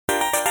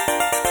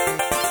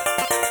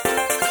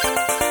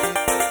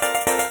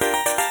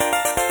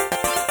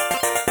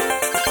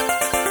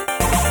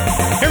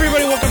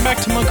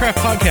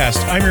Warcraft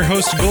podcast. I'm your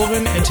host,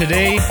 Golvin, and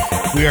today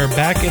we are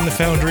back in the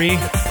Foundry.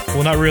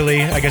 Well, not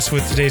really. I guess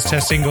with today's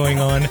testing going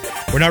on,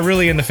 we're not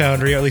really in the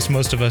Foundry, or at least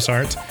most of us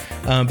aren't.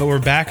 But we're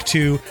back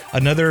to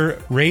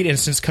another raid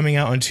instance coming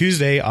out on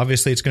Tuesday.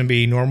 Obviously, it's going to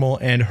be normal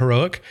and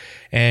heroic.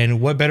 And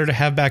what better to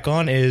have back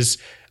on is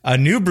a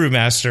new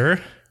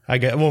Brewmaster. I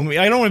don't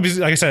want to be,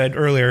 like I said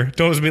earlier,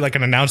 don't want to be like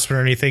an announcement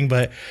or anything,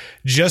 but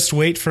just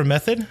wait for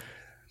Method.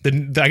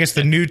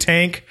 The new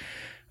tank.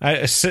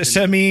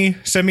 Semi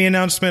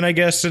announcement, I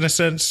guess, in a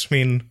sense. I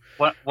mean,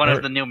 one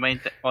of the new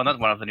main. Not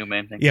one of the new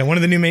main things. Yeah, one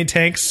of the new main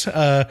tanks,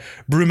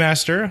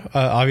 Brewmaster,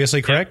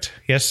 obviously correct.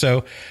 Yep. Yes.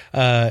 So,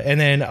 and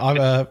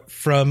then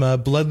from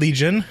Blood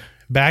Legion,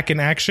 back in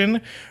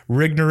action,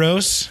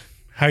 Rignaros.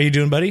 How are you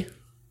doing, buddy?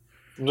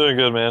 I'm doing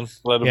good, man.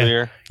 Glad to be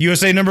here.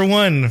 USA number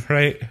 1,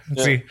 right?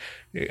 Let's see.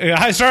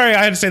 Sorry,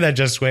 I had to say that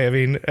just way. I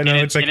mean, I know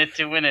it's like in it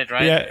to win it,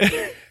 right?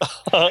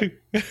 Yeah.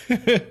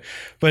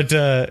 But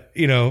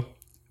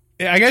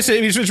I guess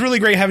it's really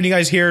great having you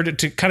guys here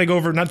to kind of go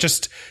over not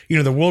just,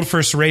 the world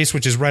first race,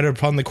 which is right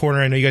upon the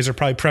corner. I know you guys are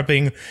probably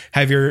prepping,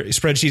 have your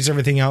spreadsheets,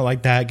 everything out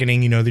like that,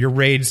 getting, your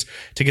raids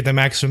to get the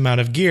maximum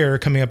amount of gear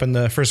coming up in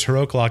the first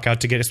heroic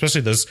lockout to get,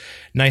 especially those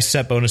nice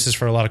set bonuses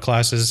for a lot of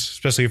classes,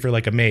 especially if you're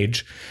like a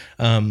mage.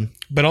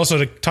 But also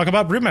to talk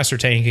about Brewmaster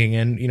tanking.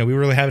 And, we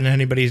really haven't had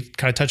anybody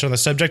kind of touch on the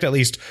subject, at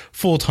least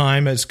full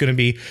time. It's going to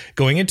be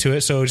going into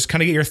it. So just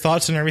kind of get your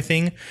thoughts and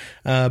everything.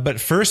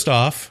 But first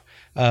off,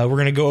 we're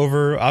going to go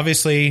over,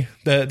 obviously,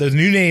 the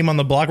new name on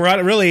the block. We're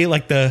not really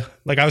like I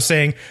was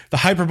saying, the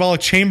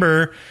hyperbolic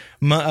chamber.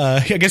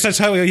 I guess that's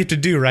how we have to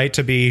do, right?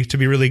 To be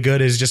really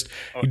good is just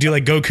you do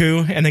like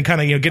Goku and then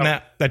kind of getting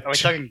that. Are we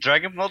talking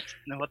Dragon Ball?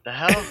 No, what the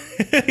hell?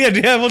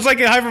 yeah. Well, it's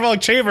like a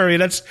hyperbolic chamber.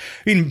 I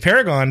mean,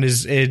 Paragon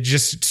is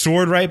just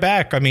soared right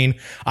back. I mean,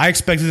 I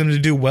expected them to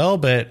do well,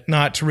 but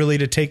not to really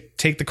to take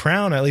the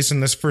crown, at least in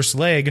this first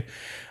leg.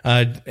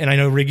 And I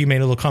know Riggy made a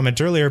little comment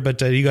earlier, but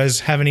do you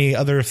guys have any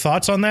other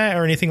thoughts on that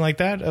or anything like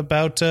that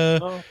about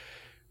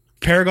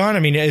Paragon? I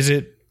mean,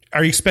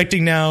 are you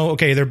expecting now?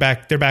 Okay, they're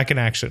back in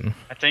action.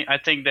 I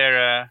think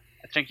their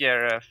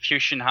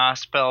fusion half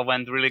spell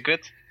went really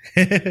good.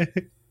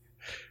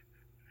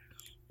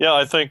 Yeah,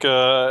 I think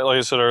like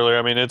I said earlier,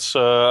 I mean it's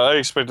I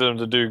expected them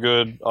to do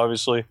good,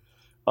 obviously,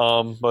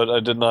 but I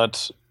did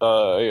not.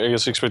 I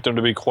guess expect them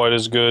to be quite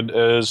as good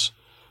as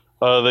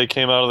they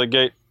came out of the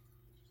gate.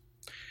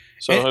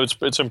 So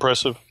it's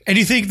impressive. And do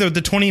you think the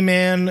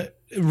 20-man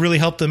really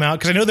helped them out?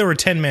 Because I know there were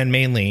 10-man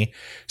mainly.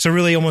 So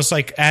really almost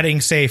like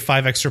adding, say,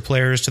 5 extra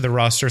players to the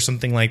roster or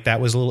something like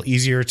that was a little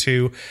easier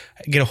to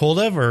get a hold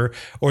of? Or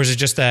is it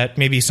just that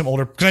maybe some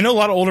older... Because I know a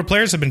lot of older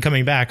players have been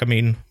coming back. I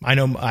mean, I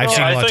know I've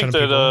seen a lot of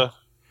people.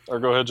 Or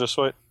go ahead, just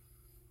wait.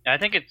 I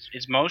think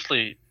it's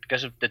mostly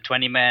because of the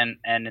 20-man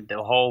and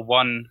the whole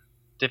one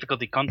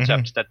difficulty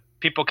concept that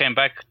people came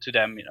back to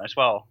them as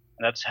well.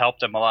 And that's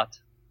helped them a lot.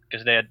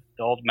 Because they had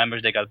the old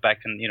members they got back,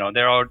 and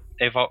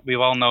we've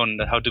all known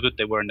how good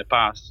they were in the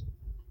past.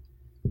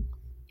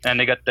 And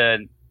they got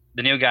the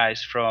new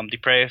guys from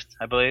Depraved,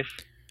 I believe.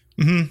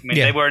 Mm-hmm. I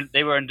mean,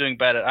 they weren't doing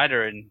bad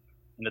either in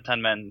the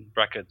 10-man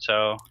bracket,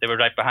 so they were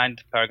right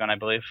behind Paragon, I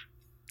believe.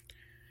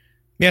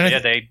 Yeah,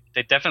 they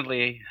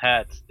definitely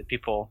had the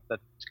people that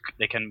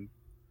they can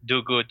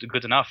do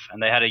good enough,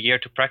 and they had a year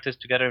to practice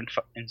together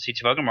in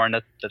Siege of Orgrimmar, and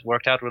that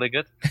worked out really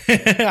good.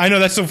 I know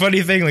that's so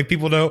funny thing. Like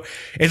people know,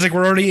 it's like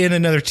we're already in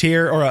another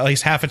tier, or at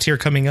least half a tier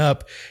coming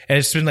up, and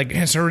it's been like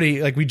it's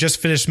already like we just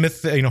finished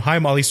Myth.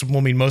 Heim. At least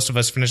most of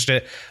us finished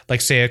it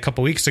like say a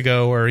couple weeks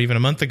ago or even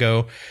a month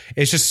ago.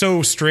 It's just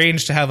so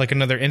strange to have like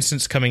another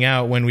instance coming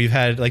out when we've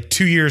had like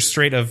 2 years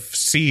straight of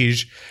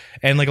Siege.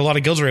 And like a lot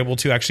of guilds are able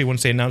to actually,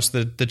 once they announce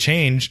the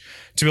change,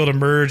 to be able to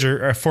merge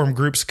or form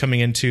groups coming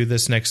into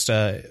this next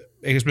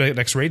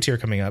raid tier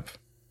coming up.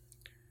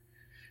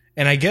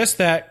 And I guess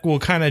that will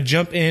kind of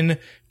jump in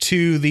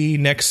to the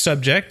next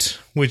subject,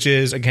 which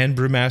is again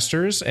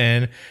Brewmasters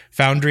and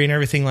Foundry and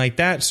everything like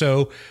that.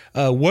 So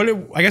I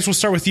guess we'll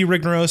start with you,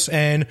 Rignaros,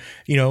 and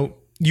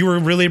you were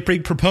really a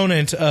big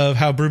proponent of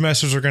how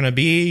Brewmasters are going to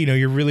be.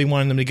 You're really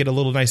wanting them to get a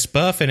little nice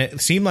buff, and it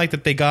seemed like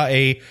that they got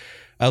a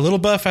little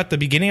buff at the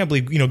beginning. I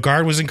believe,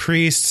 guard was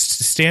increased,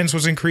 stance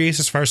was increased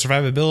as far as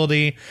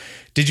survivability.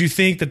 Did you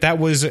think that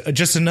was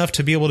just enough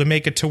to be able to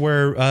make it to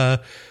where,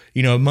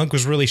 Monk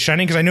was really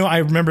shining? Because I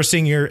remember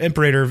seeing your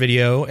Imperator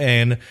video,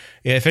 and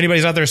if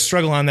anybody's out there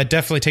struggling on that,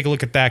 definitely take a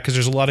look at that, because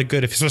there's a lot of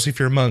good, especially if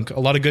you're a Monk, a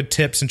lot of good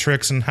tips and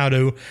tricks on how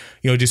to,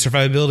 do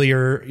survivability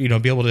or,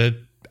 be able to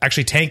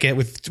actually tank it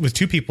with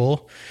 2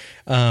 people.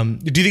 Do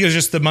you think it was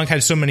just the Monk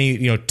had so many,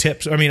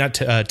 tips? I mean, not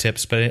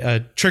tips,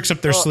 but tricks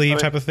up their sleeve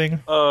type of thing?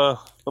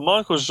 The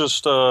Monk was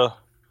just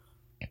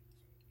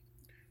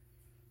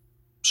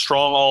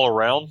strong all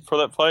around for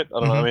that fight. I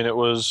don't know. I mean, it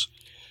was.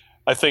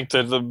 I think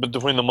that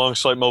between the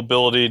Monk's like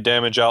mobility,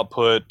 damage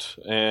output,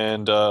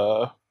 and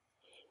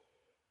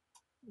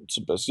it's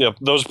the best. Yeah,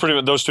 those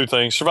 2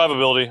 things.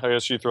 Survivability, I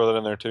guess you throw that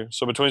in there too.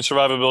 So between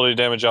survivability,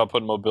 damage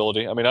output, and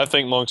mobility, I mean, I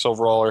think Monks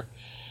overall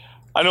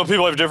I know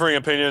people have differing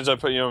opinions. I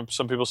put,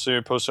 some people see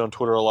me posted on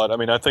Twitter a lot. I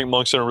mean, I think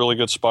Monk's in a really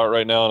good spot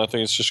right now, and I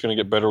think it's just going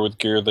to get better with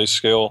gear. They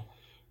scale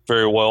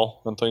very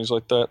well and things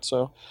like that.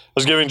 So I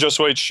was giving Just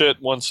Wait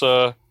shit once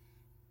I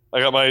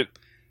got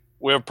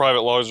we have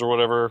private logs or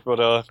whatever,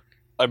 but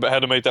I had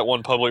to make that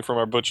one public from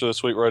our butcher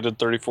this week where I did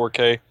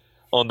 34K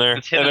on there.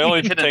 And the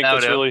only tank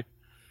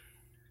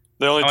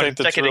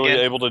that's really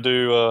able to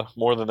do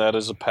more than that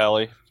is a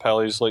Pally.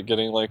 Pally's like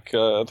getting like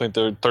I think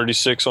they're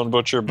 36 on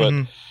butcher, but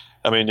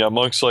I mean, yeah,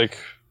 Monk's like,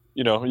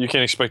 you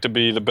can't expect to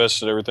be the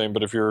best at everything,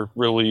 but if you're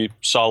really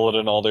solid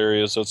in all the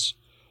areas, that's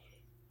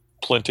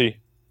plenty.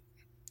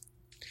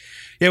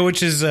 Yeah,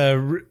 which is,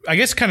 I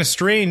guess, kind of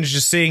strange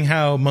just seeing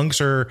how monks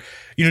are,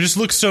 just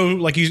look so,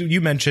 like you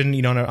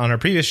mentioned, on our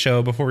previous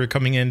show before we were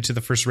coming into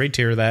the first raid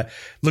tier, that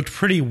looked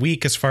pretty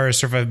weak as far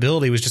as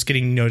survivability, was just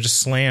getting, just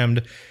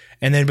slammed.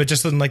 And then, but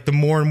just then, like, the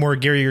more and more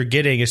gear you're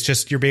getting, it's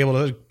just you're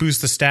able to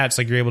boost the stats.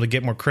 Like, you're able to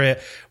get more crit,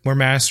 more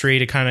mastery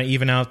to kind of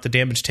even out the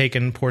damage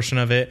taken portion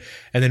of it.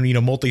 And then,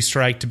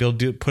 multi-strike to be able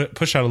to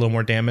push out a little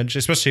more damage,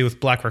 especially with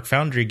Blackrock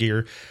Foundry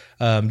gear.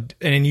 And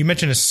you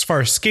mentioned as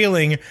far as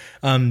scaling,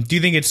 do you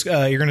think it's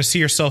you're going to see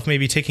yourself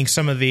maybe taking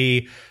some of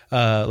the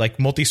like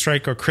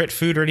multi-strike or crit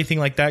food or anything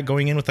like that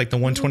going in with like the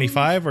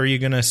 125, or are you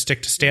going to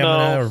stick to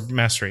stamina or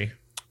mastery?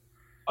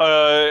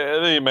 I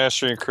think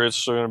mastery and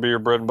crits are going to be your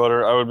bread and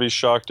butter. I would be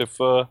shocked if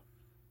I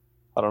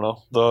don't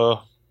know, the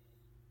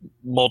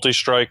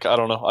multi-strike. I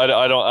don't know.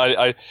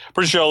 I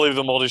pretty sure I'll leave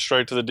the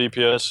multi-strike to the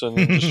DPS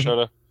and just try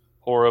to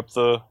whore up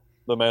the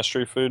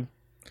mastery food.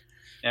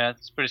 Yeah,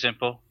 it's pretty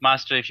simple.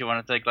 Mastery if you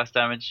want to take less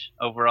damage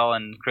overall,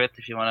 and crit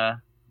if you want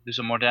to do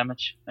some more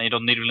damage. And you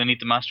don't really need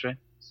the mastery.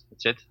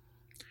 That's it.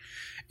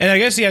 And I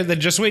guess, the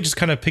Just Wait, just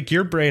kind of pick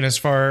your brain as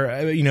far,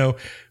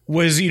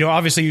 was,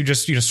 obviously you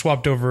just,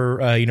 swapped over,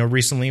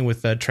 recently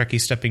with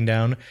Trekkie stepping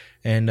down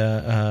and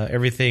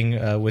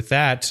everything with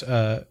that.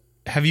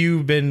 Have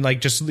you been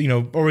like just,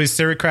 always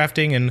theory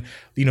crafting and,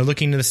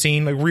 looking to the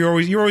scene? Like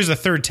you're always the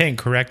third tank,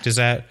 correct? Is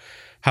that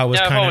how it was?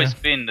 Yeah, I've always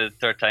been the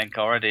third tank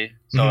already.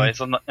 So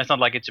it's not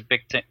like it's a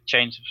big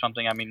change or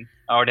something. I mean,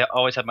 I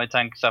always had my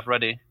tank stuff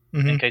ready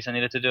in case I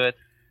needed to do it.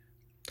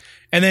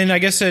 And then I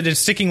guess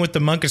just sticking with the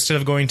monk instead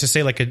of going to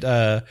say like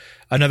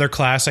another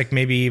class, like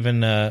maybe even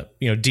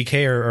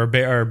DK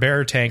or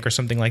bear tank or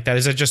something like that.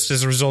 Is that just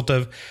as a result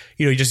of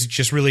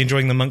just really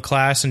enjoying the monk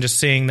class and just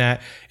seeing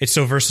that it's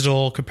so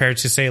versatile compared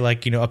to say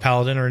like a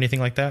paladin or anything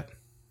like that?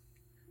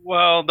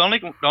 Well, the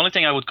only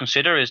thing I would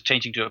consider is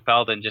changing to a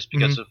paladin just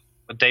because of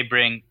what they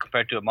bring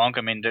compared to a monk.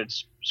 I mean,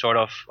 there's sort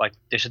of like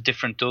there's a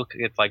different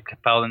toolkit. Like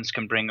paladins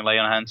can bring lay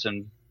on hands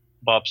and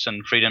bobs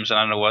and freedoms and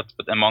I don't know what,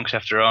 but the monks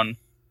have their own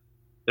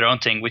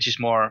thing, which is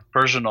more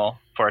personal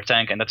for a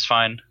tank, and that's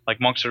fine. Like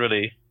monks are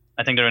really,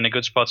 I think they're in a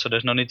good spot, so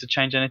there's no need to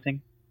change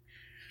anything.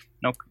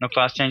 No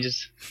class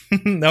changes.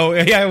 No,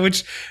 yeah,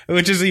 which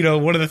is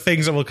one of the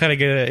things that we'll kind of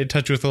get in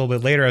touch with a little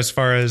bit later, as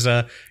far as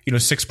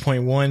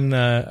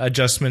 6.1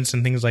 adjustments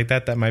and things like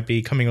that might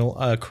be coming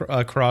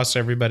across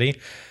everybody.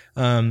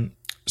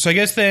 So I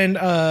guess then,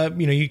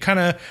 you kind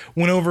of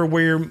went over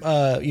where your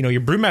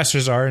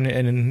brewmasters are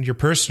and your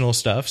personal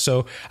stuff.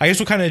 So I guess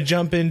we'll kind of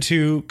jump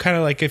into kind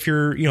of like if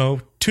you're,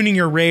 tuning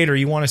your raid or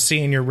you want to see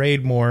in your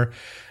raid more.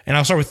 And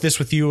I'll start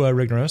with you,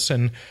 Rignoros.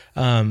 And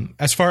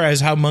as far as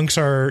how monks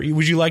are,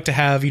 would you like to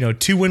have, 2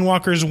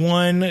 Windwalkers,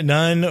 1,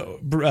 none,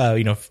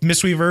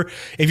 Mistweaver?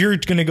 If you're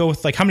going to go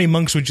with like, how many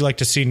monks would you like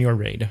to see in your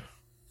raid?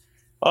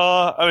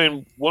 I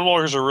mean,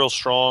 Windwalkers are real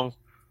strong.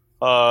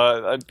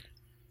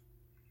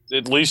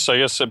 At least I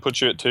guess it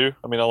puts you at 2.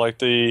 I mean, I like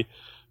the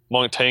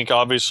monk tank,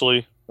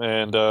 obviously,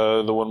 and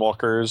the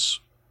Windwalkers,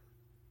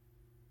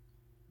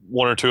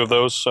 1 or 2 of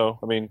those. So,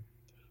 I mean,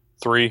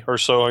 3 or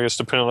so, I guess,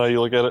 depending on how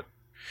you look at it.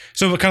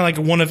 So kind of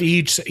like one of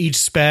each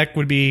spec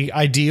would be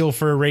ideal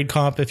for a raid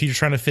comp if you're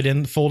trying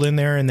to fold in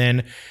there, and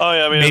then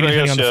I mean, maybe I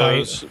guess, on the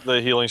fight.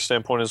 The healing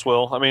standpoint as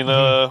well. I mean,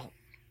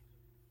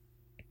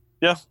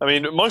 yeah, I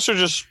mean, monks are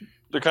just,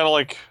 they're kind of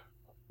like,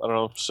 I don't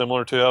know,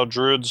 similar to how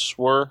druids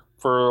were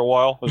for a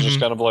while. It's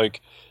just kind of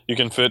like you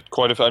can fit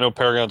quite a few. I know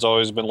Paragon's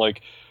always been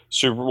like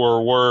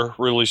were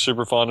really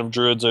super fond of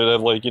druids. They'd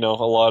have like, a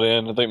lot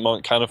in. I think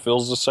monk kind of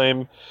feels the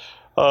same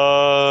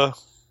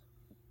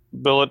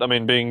billet. I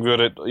mean, being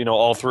good at,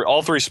 all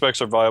three specs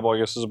are viable, I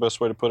guess is the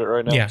best way to put it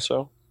right now. Yeah.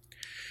 So,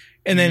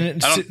 and then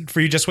for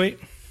you, Just Wait.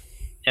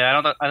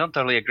 Yeah, I don't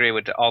totally agree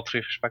with all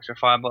 3 specs are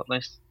viable, at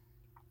least.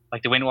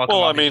 Like the Windwalker.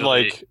 Well, I mean,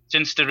 like,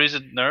 since the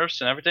recent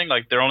nerfs and everything,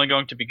 like they're only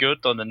going to be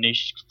good on the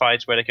niche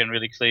fights where they can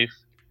really cleave.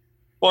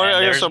 Well,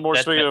 I guess I'm more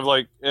speaking of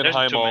like in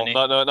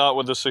Highmaul, not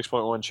with the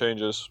 6.1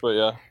 changes, but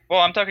yeah. Well,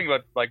 I'm talking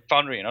about like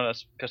Foundry,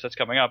 that's because that's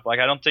coming up. Like,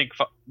 I don't think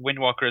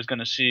Windwalker is going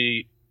to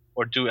see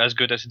or do as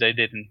good as they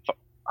did in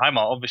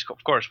Highmaul. Obviously,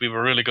 of course, we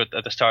were really good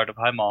at the start of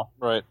Highmaul.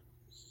 Right.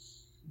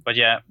 But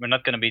yeah, we're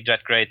not going to be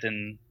that great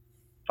in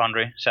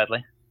Foundry,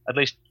 sadly. At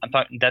least I'm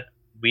talking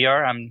we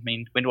are. I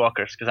mean,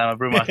 Windwalkers, because I'm a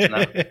brewmaster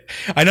now.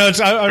 I know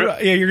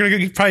yeah, you're gonna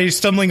be probably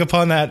stumbling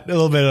upon that a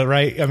little bit,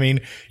 right? I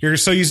mean, you're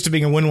so used to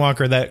being a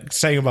Windwalker that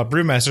saying about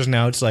brewmasters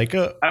now, it's like,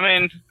 I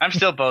mean, I'm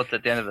still both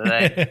at the end of the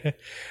day.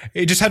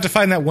 You just have to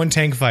find that one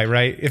tank fight,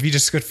 right? If you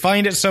just could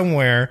find it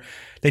somewhere,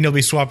 then you'll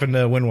be swapping to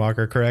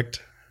Windwalker,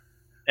 correct?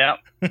 Yeah.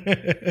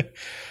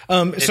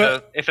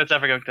 So if it's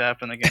ever going to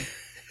happen again.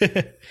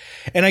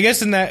 And I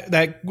guess in that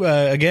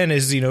again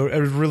is,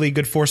 a really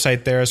good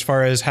foresight there as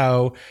far as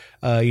how,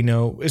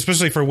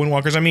 especially for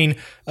Windwalkers. I mean,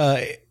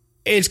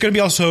 it's going to be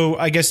also,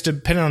 I guess,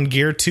 depending on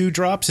gear 2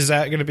 drops. Is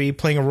that going to be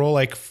playing a role,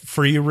 like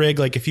for you, Rig?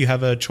 Like if you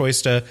have a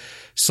choice to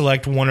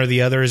select one or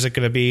the other, is it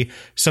going to be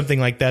something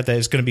like that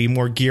is going to be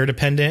more gear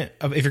dependent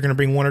if you're going to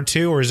bring 1 or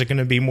 2, or is it going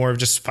to be more of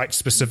just fight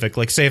specific?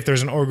 Like say if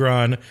there's an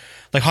Orgron,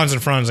 like Hans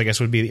and Franz, I guess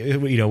would be,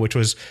 which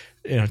was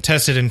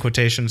tested in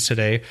quotations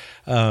today.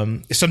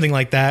 Something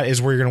like that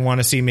is where you're going to want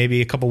to see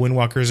maybe a couple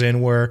Windwalkers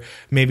in, where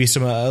maybe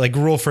some like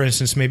Gruul, for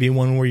instance, maybe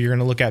one where you're going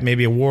to look at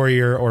maybe a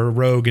warrior or a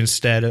rogue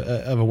instead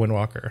of a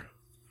Windwalker.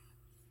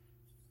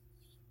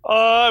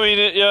 I mean,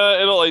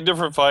 it'll like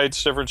different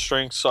fights, different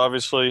strengths,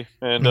 obviously,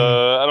 and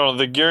I don't know,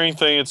 the gearing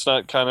thing. It's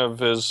not kind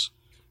of as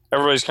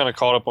everybody's kind of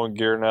caught up on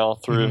gear now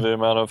through the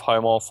amount of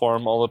Highmaul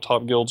farm. All the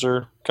top guilds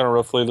are kind of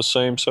roughly the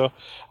same, so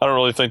I don't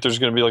really think there's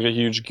going to be like a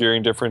huge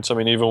gearing difference. I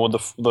mean, even with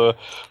the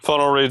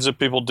funnel raids that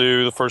people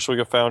do the first week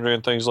of Foundry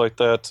and things like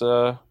that,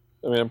 I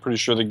mean, I'm pretty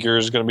sure the gear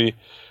is going to be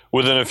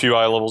within a few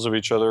eye levels of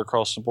each other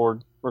across the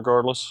board,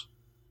 regardless.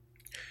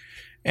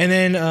 And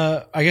then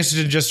I guess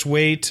to just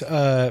wait.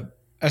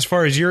 As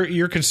far as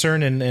you're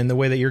concerned and the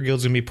way that your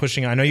guild's going to be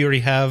pushing, I know you already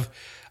have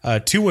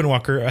 2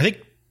 Windwalker. I think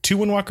 2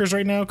 Windwalkers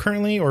right now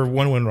currently, or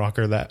 1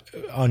 Windwalker that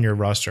on your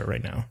roster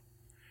right now.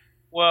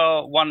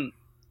 Well, 1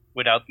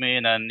 without me,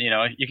 and then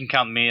you can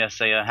count me as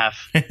say a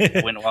half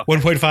Windwalker.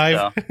 1.5.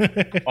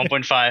 So,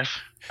 1.5,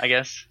 I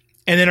guess.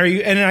 And then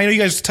and I know you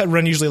guys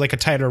run usually like a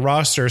tighter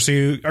roster. So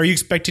are you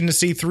expecting to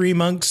see 3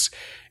 monks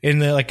in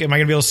the, like, am I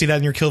going to be able to see that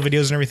in your kill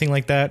videos and everything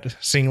like that?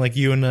 Seeing like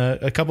you and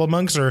a couple of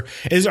monks, or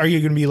are you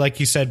going to be, like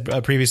you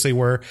said previously,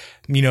 where,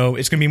 it's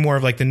going to be more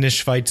of like the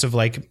niche fights of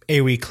like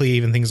AoE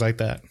cleave and things like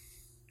that?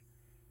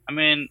 I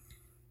mean,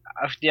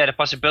 yeah, the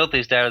possibility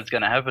is there it's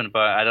going to happen,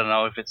 but I don't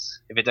know if it's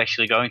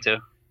actually going to.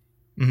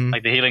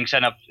 Like the healing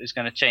setup is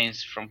going to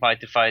change from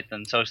fight to fight,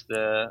 and so is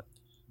the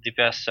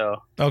DPS.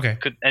 So okay,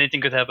 anything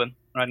could happen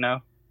right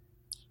now.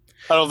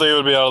 I don't think it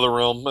would be out of the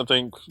realm. I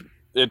think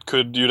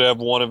you'd have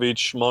 1 of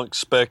each monk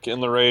spec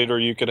in the raid, or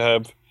you could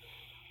have,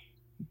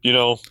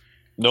 no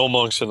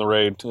monks in the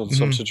raid in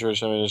some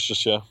situation. I mean, it's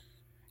just,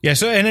 Yeah,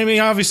 so, and I mean,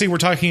 obviously we're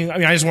talking, I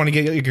mean, I just want to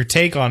get your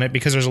take on it,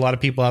 because there's a lot of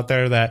people out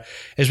there that,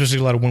 especially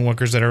a lot of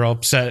Windwalkers, that are all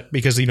upset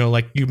because,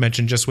 like you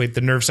mentioned, just wait,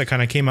 the nerfs that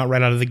kind of came out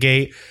right out of the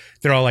gate,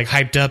 they're all like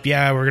hyped up,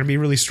 yeah, we're going to be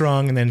really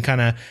strong, and then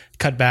kind of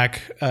cut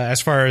back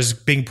as far as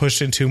being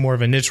pushed into more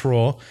of a niche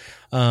role.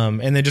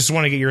 And then just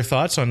want to get your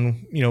thoughts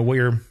on, what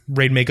your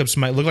raid makeups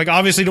might look like.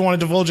 Obviously, don't want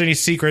to divulge any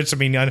secrets. I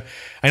mean, I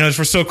know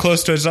we're so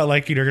close to it. It's not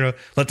like you're going to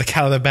let the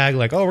cat out of the bag,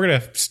 like, oh, we're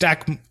going to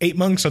stack 8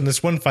 monks on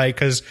this one fight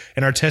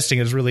and our testing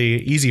is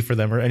really easy for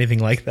them or anything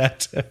like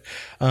that.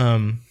 I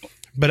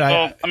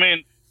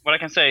mean, what I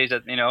can say is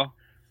that,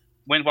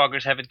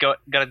 Windwalkers have got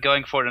it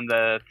going for them.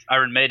 The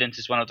Iron Maidens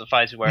is one of the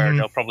fights where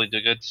they'll probably do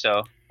good.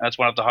 So that's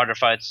one of the harder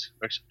fights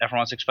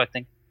everyone's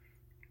expecting.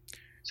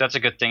 So that's a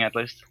good thing, at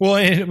least. Well,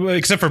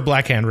 except for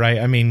Blackhand, right?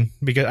 I mean,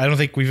 because I don't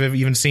think we've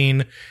even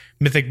seen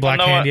Mythic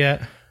Blackhand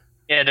yet.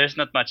 Yeah, there's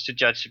not much to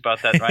judge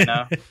about that right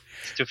now.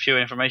 It's too few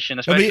information,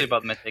 especially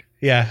about Mythic.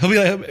 Yeah, he'll be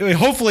like,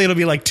 hopefully it'll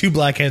be like 2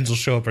 Blackhands will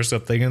show up or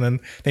something, and then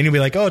you'll be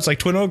like, oh, it's like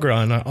Twin Ogre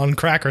on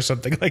crack or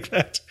something like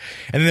that.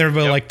 And then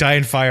everybody like die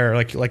in fire,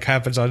 like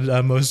happens on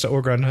most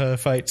Ogron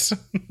fights.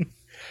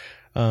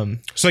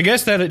 So I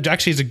guess that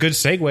actually is a good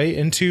segue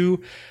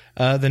into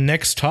the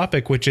next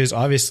topic, which is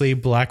obviously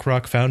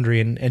Blackrock Foundry.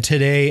 And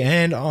today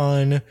and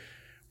on,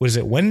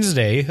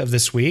 Wednesday of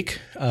this week,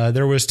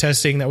 there was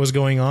testing that was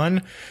going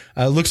on.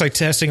 Looks like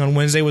testing on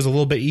Wednesday was a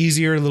little bit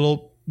easier, a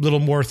little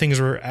more things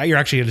you're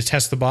actually going to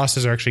test the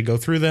bosses or actually go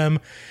through them.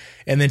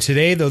 And then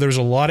today, though, there was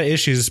a lot of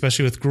issues,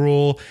 especially with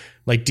Gruul,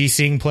 like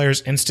DCing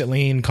players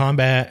instantly in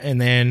combat, and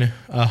then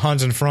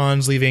Hans and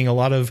Franz leaving a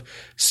lot of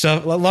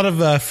stuff, a lot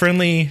of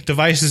friendly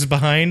devices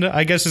behind,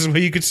 I guess is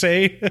what you could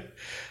say.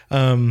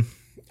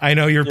 I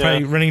know you're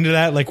probably running into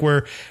that, like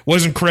where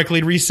wasn't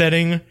correctly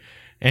resetting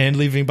and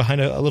leaving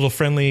behind a little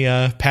friendly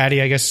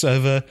patty, I guess,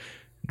 of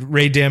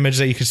raid damage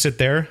that you could sit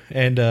there.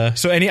 And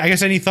so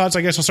any thoughts?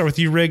 I guess I'll start with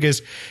you, Rig.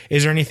 Is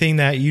there anything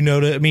that you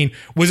noticed? I mean,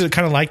 was it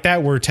kind of like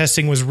that where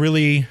testing was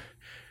really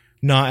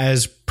not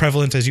as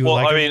prevalent as you would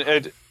like? Well, I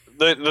mean,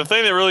 the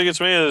thing that really gets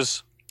me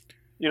is,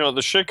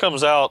 the shit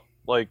comes out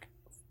like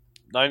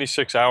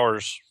 96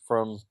 hours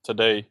from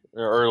today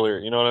or earlier.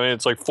 You know what I mean?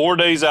 It's like 4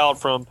 days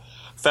out from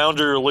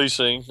Foundry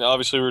releasing.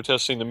 Obviously, we're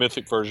testing the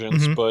Mythic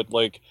versions, but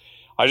like,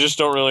 I just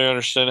don't really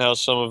understand how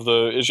some of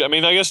the issues. I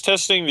mean, I guess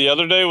testing the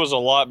other day was a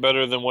lot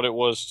better than what it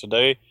was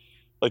today.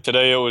 Like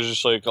today, it was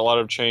just like a lot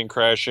of chain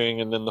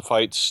crashing, and then the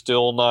fight's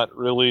still not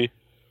really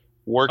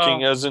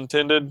working as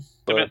intended.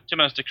 But to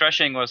be honest, the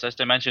crashing was, as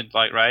they mentioned,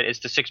 like right, it's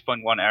the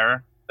 6.1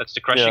 error. That's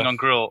the crashing on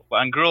Gruul.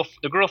 And Gruul,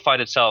 the Gruul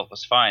fight itself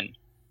was fine.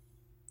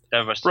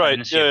 There was I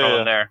didn't see a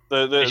problem there.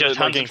 The just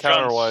like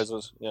encounter-wise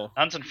was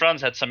Hans and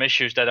Franz had some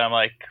issues that I'm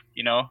like,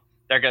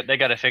 they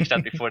got to fix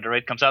that before the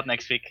raid comes out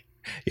next week.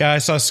 Yeah, I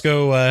saw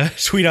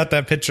Sko tweet out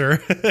that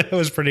picture. It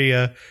was pretty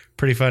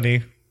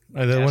funny.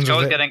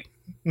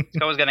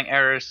 Sko was getting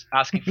errors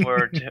asking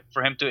for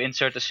him to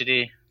insert the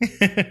CD.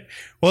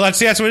 Well,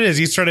 that's what it is.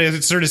 He's trying to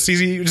insert a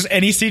CD, just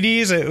any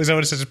CDs. Is that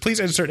what it says? Please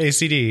insert a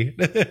CD.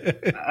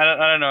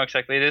 I don't know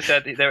exactly. They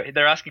said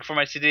they're asking for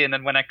my CD, and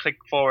then when I click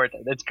forward,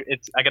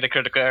 I get a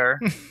critical error.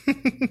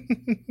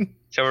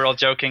 So we're all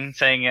joking,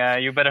 saying,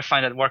 "You better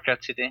find that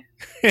workout CD."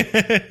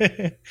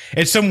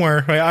 It's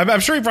somewhere. Right? I'm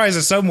sure he probably has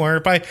it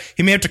somewhere.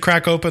 He may have to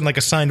crack open like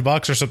a signed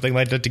box or something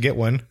like that to get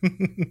one.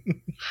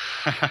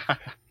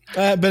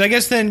 But I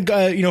guess then,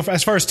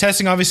 as far as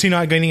testing, obviously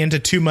not getting into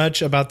too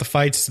much about the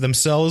fights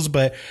themselves,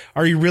 but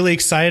are you really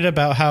excited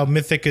about how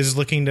Mythic is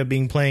looking to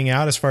being playing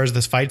out as far as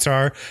the fights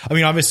are? I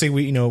mean, obviously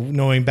we,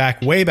 knowing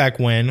way back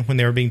when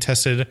they were being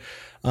tested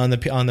on the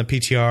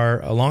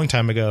PTR a long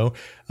time ago,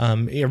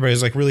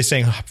 everybody's like really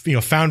saying,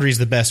 Foundry is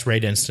the best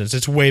raid instance.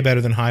 It's way better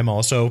than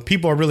Highmaul. So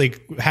people are really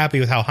happy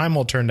with how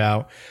Highmaul turned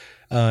out.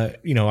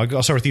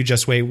 I'll start with you,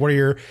 Just Wait. What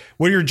are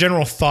your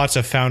general thoughts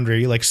of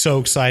Foundry? Like, so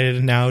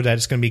excited now that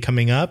it's going to be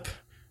coming up?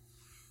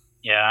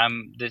 Yeah,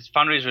 this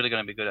Foundry is really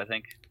going to be good, I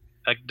think.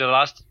 Like the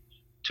last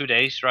 2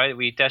 days, right?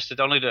 We tested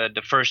only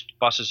the first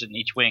bosses in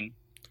each wing,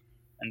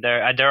 and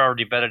they're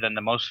already better than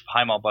the most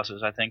Highmaul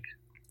bosses, I think.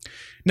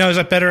 Now, is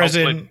that better as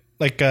in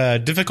like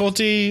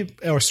difficulty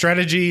or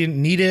strategy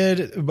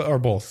needed, or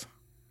both?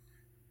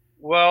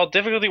 Well,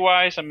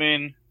 difficulty-wise, I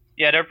mean.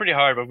 Yeah, they're pretty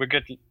hard, but we're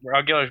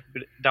regular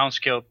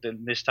downscaled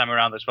this time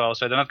around as well,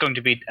 so they're not going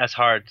to be as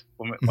hard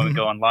when we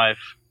go on live.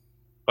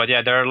 But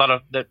yeah, there are a lot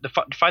of the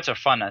fights are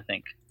fun, I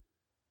think.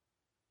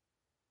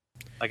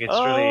 Like it's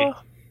really.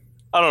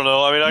 I don't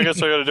know. I mean, I guess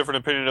I got a different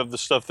opinion of the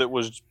stuff that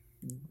was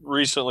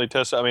recently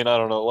tested. I mean, I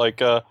don't know.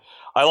 Like, I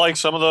like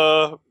some of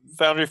the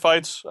Foundry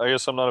fights. I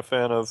guess I'm not a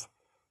fan of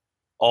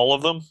all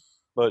of them,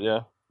 but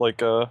yeah,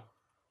 like.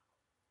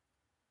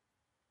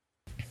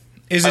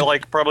 I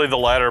like probably the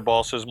latter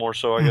bosses more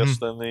so, I guess,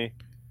 than the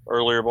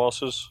earlier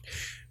bosses.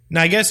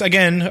 Now, I guess,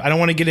 again, I don't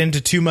want to get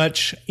into too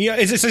much.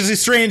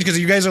 It's strange because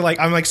you guys are like,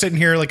 I'm like sitting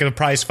here like a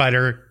prize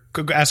fighter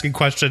asking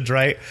questions,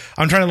 right?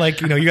 I'm trying to like,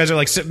 you guys are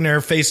like sitting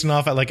there facing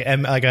off at like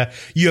a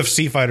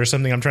UFC fight or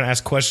something. I'm trying to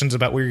ask questions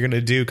about what you're going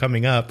to do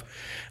coming up.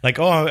 Like,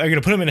 oh, are you going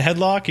to put him in a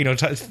headlock?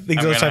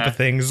 Those type of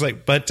things.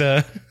 Like, but,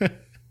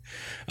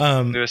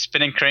 do a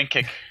spinning crane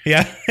kick.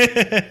 Yeah.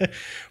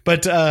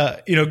 But,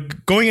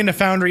 going into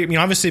Foundry, I mean,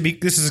 obviously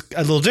this is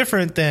a little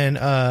different than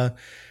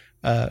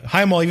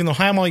Highmaul, even though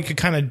Highmaul, you could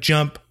kind of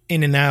jump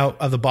in and out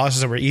of the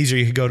bosses that were easier.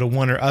 You could go to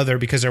one or other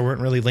because they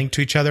weren't really linked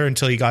to each other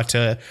until you got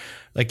to,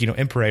 like,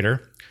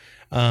 Imperator.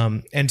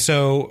 And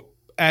so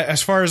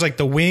as far as like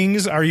the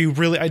wings, do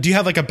you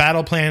have like a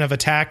battle plan of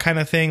attack kind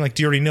of thing? Like,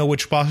 do you already know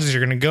which bosses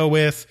you're going to go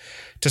with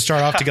to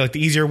start off to get like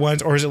the easier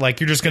ones? Or is it like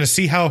you're just going to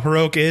see how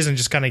heroic is and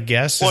just kind of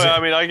guess? Well,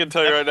 I mean, I can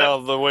tell you right now,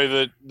 the way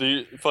that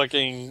the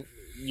fucking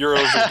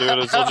Euros will do it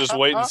is they'll just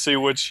wait and see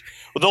which.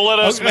 They'll let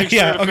us make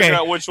sure to figure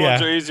out which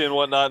ones are easy and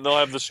whatnot, and they'll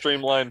have the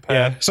streamlined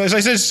path. Yeah. So as I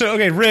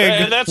said, Rig.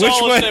 And that's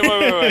all. Wait.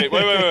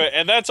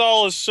 And that's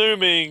all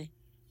assuming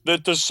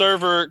that the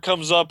server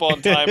comes up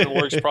on time and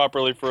works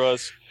properly for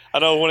us. I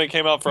know when it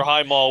came out for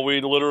Highmaul,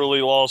 we literally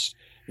lost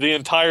the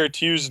entire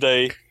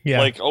Tuesday,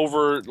 like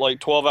over like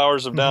 12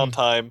 hours of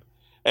downtime.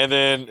 And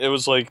then it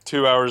was like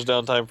 2 hours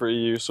downtime for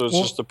EU, so it's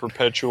just a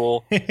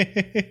perpetual,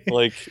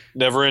 like,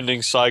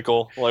 never-ending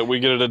cycle. Like, we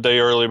get it a day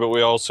early, but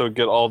we also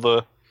get all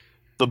the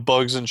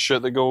bugs and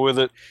shit that go with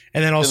it.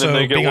 And then also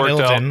they get being worked on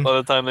Illidan, out by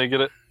the time they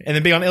get it. And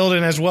then being on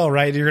Illidan as well,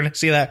 right? You're going to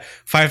see that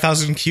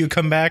 5,000 Q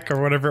come back or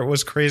whatever it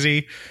was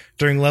crazy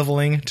during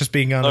leveling, just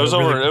being on. It was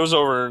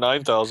over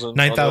 9,000.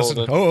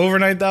 9,000. Oh, over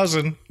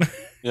 9,000.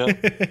 Yeah.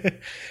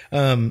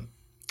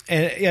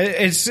 And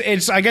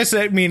it's. I guess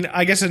it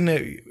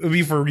would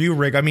be for you,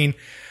 Rig. I mean,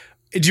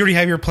 do you already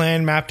have your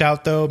plan mapped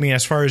out though? I mean,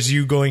 as far as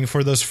you going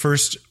for those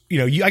first,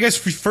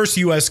 first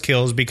U.S.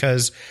 kills,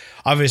 because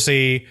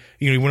obviously,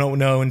 we don't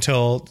know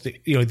until the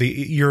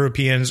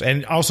Europeans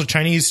and also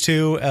Chinese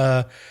too,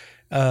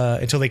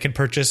 until they can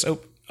purchase. Oh,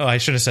 I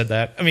should have said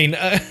that. I mean,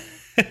 yeah,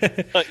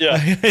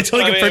 until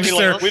they can purchase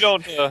their. We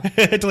don't.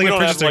 Until they can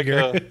purchase their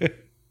gear.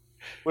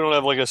 We don't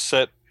have like a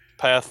set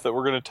path that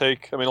we're going to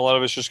take. I mean, a lot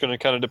of it's just going to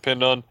kind of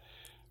depend on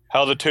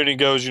how the tuning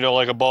goes.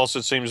 Like a boss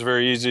that seems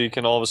very easy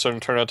can all of a sudden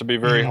turn out to be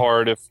very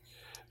hard if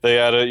they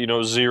add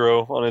a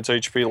 0 on its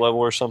HP level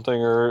or something,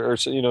 or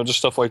just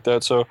stuff like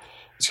that. So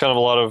it's kind of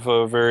a lot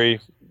of very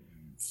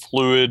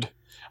fluid.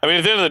 I mean,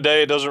 at the end of the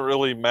day, it doesn't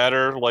really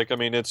matter. Like, I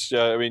mean,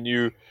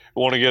 you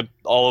want to get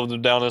all of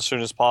them down as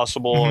soon as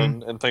possible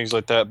and things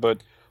like that.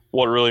 But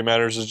what really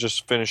matters is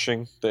just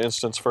finishing the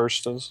instance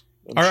first.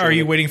 Are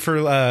you waiting for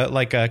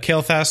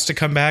Kael'thas to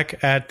come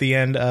back at the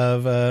end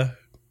of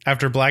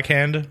after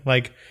Blackhand?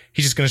 Like,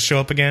 he's just going to show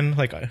up again?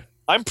 Like,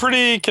 I'm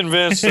pretty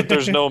convinced that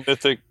there's no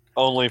Mythic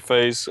only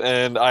phase,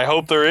 and I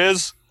hope there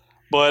is,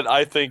 but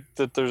I think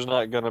that there's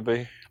not going to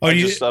be. Oh, I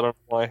don't know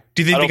why.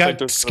 Do you think I they don't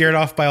got scared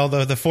off by all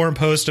the forum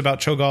post about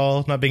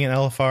Cho'Gall not being an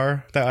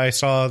LFR that I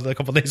saw a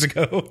couple days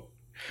ago?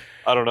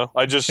 I don't know.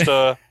 I just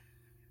the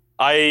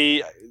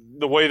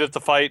way that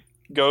the fight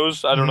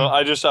goes, I don't know.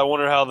 I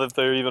wonder how that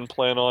they even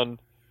plan on.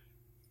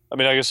 I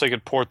mean, I guess they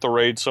could port the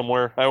raid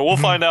somewhere. We'll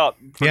find out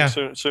pretty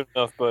soon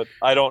enough. But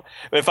I don't.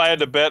 If I had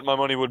to bet, my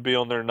money would be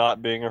on there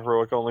not being a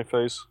heroic only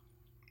phase.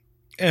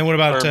 And what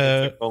about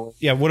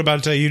What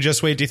about you?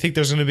 Just wait. Do you think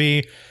there's going to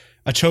be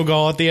a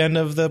Cho'Gall at the end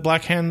of the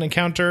Black Hand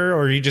encounter,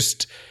 or are you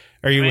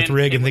with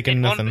Rig and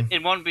thinking nothing?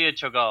 It won't be a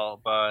Cho'Gall,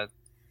 but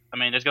I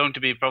mean, there's going to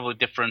be probably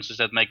differences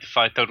that make the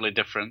fight totally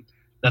different.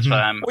 That's what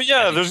I'm. Well,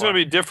 yeah, there's going to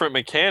be different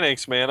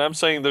mechanics, man. I'm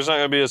saying there's not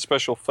going to be a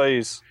special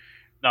phase.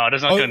 No,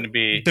 there's not going to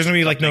be. There's going to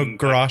be like no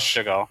Garrosh.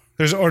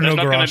 There's no not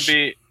Garrosh. Going to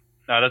be.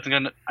 No, that's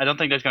going. I don't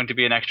think there's going to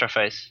be an extra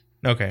phase.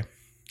 Okay.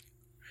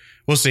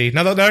 We'll see.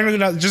 Now,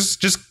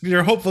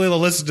 you're hopefully they'll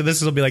listen to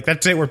this and they'll be like,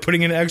 "That's it. We're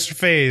putting in an extra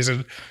phase,"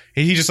 and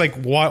he just like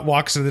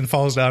walks and then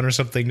falls down or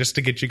something just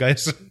to get you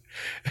guys,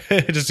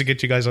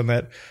 on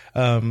that.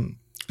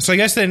 So I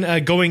guess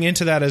then going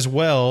into that as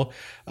well,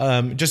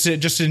 just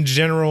in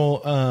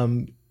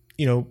general,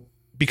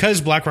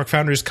 because BlackRock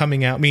Foundry is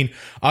coming out. I mean,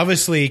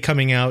 obviously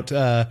coming out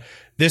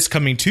this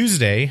coming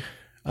Tuesday.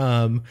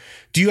 Do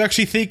you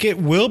actually think it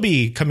will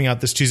be coming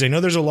out this Tuesday? I know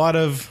there's a lot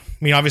of.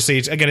 I mean, obviously,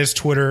 it's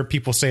Twitter.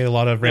 People say a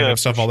lot of random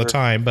stuff all the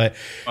time. But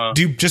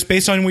just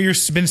based on what you've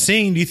been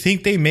seeing, do you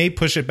think they may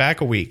push it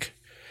back a week?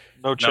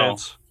 No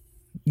chance.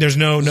 There's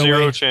no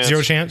Zero way. Chance.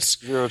 Zero chance.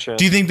 Zero chance.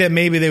 Do you think that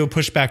maybe they would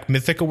push back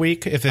Mythic a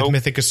week if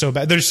Mythic is so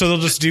bad? So they'll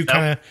just do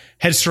kind of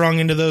headstrong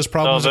into those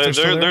problems.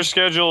 No, their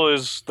schedule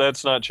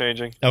that's not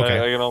changing. Okay,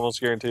 I can almost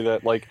guarantee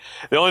that. Like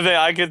the only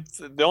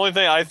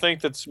thing I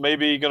think that's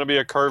maybe going to be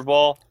a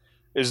curveball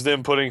is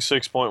them putting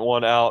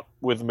 6.1 out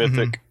with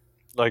Mythic. Mm-hmm.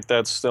 Like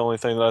that's the only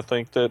thing that I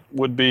think that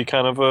would be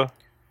kind of a,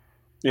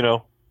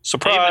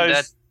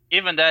 surprise.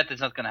 Even that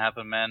is not going to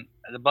happen, man.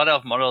 The Blood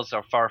Elf models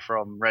are far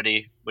from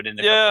ready within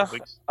a couple of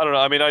weeks. I don't know.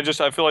 I mean, I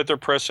feel like they're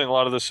pressing a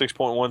lot of the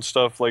 6.1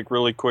 stuff like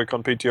really quick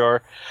on PTR.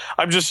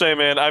 I'm just saying,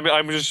 man.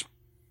 I'm just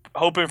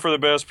hoping for the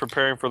best,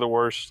 preparing for the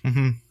worst.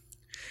 Mm-hmm.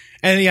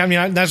 And yeah, I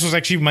mean, that was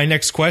actually my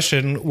next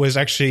question. Was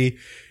actually,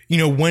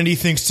 when do you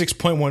think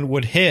 6.1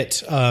 would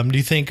hit? Do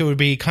you think it would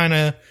be kind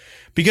of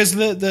because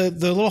the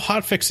little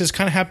hot fixes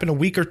kind of happened a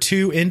week or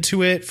two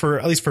into it for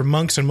at least for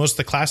monks and most of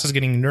the classes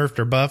getting nerfed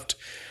or buffed,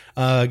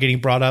 getting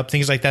brought up,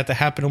 things like that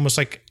happened almost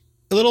like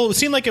a little. It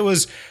seemed like it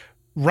was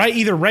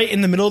either right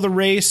in the middle of the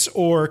race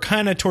or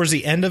kind of towards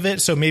the end of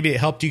it. So maybe it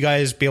helped you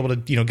guys be able to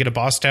get a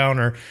boss down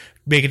or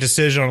make a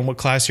decision on what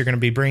class you're going to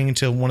be bringing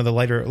to one of the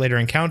later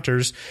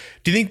encounters.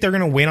 Do you think they're going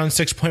to wait on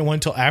 6.1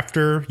 until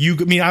after you?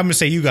 I mean, I'm going to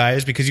say you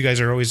guys because you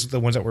guys are always the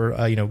ones that were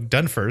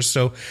done first.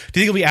 So do you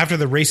think it'll be after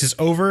the race is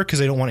over because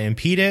they don't want to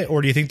impede it,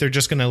 or do you think they're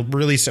just going to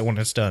release it when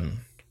it's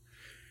done?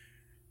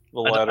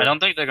 I don't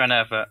think they're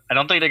gonna I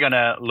don't think they're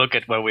gonna look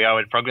at where we are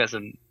with progress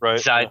and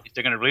decide if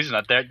they're gonna release it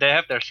or not. They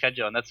have their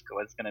schedule and that's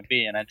what it's gonna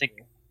be. And I think,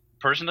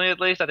 personally at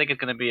least, I think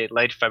it's gonna be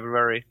late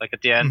February, like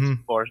at the end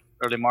or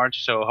early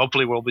March. So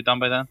hopefully we'll be done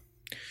by then.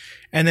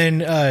 And then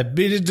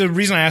the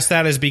reason I asked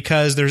that is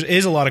because there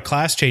is a lot of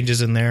class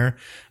changes in there,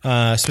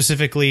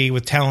 specifically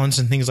with talents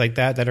and things like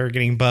that are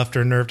getting buffed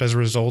or nerfed as a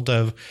result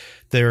of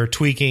their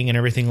tweaking and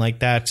everything like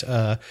that.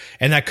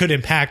 And that could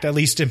impact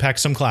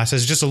some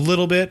classes just a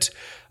little bit.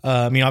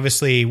 I mean,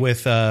 obviously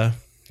with the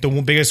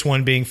biggest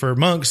one being for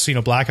monks,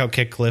 Blackout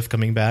Kick Cliff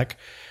coming back,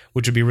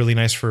 which would be really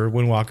nice for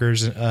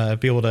Windwalkers,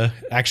 be able to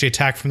actually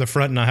attack from the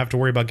front and not have to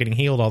worry about getting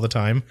healed all the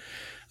time.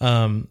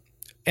 And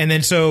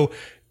then so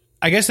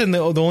I guess then the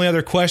only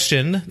other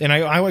question, and I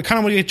kind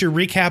of want to get your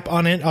recap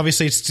on it.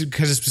 Obviously, it's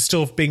because it's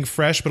still being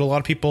fresh, but a lot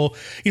of people,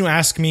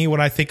 ask me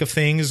what I think of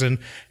things and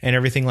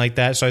everything like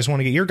that. So I just want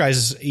to get your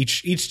guys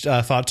each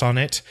thoughts on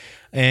it.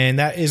 And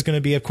that is going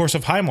to be, of course,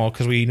 of Highmaul,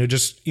 because we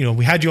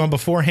we had you on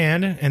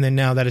beforehand, and then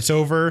now that it's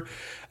over,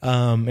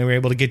 and we're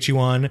able to get you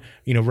on,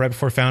 right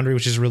before Foundry,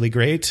 which is really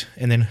great,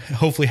 and then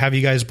hopefully have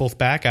you guys both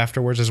back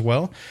afterwards as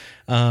well.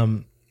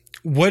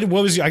 What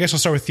was I guess I'll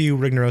start with you,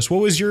 Rignoros.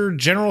 What was your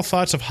general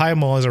thoughts of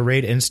Highmaul as a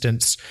raid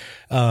instance?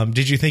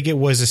 Did you think it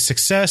was a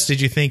success?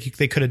 Did you think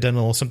they could have done a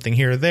little something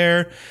here or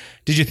there?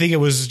 Did you think it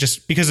was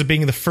just because of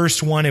being the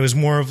first one, it was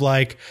more of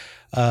like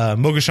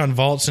Mogashan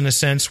Vaults in a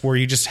sense where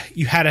you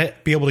had to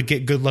be able to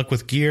get good luck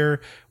with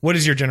gear? What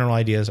is your general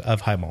ideas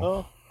of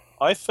Highmaul?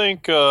 I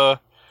think I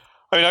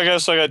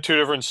guess I got two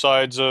different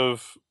sides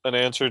of an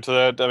answer to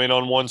that. I mean,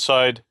 on one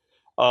side,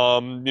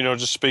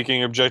 just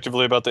speaking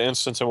objectively about the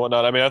instance and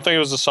whatnot. I mean, I think it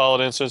was a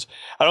solid instance.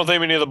 I don't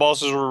think many of the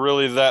bosses were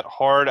really that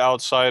hard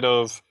outside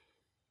of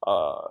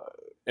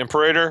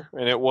Imperator,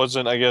 and it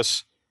wasn't, I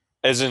guess,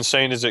 as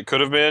insane as it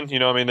could have been.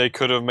 They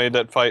could have made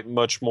that fight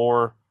much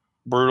more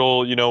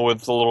brutal,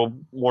 with a little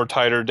more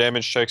tighter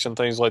damage checks and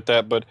things like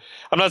that. But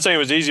I'm not saying it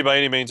was easy by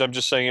any means. I'm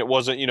just saying it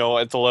wasn't,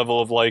 at the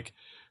level of like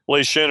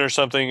Lei Shin or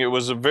something. It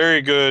was a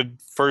very good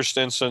first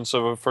instance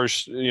of a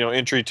first,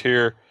 entry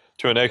tier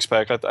to an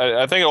X-Pac.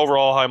 I think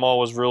overall Heimal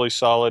was really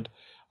solid.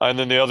 And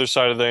then the other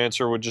side of the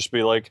answer would just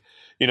be like,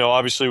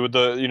 obviously with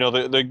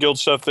the guild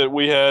stuff that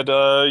we had,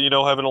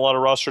 having a lot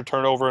of roster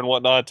turnover and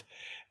whatnot,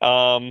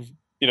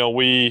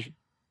 we,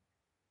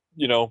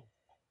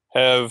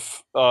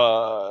 have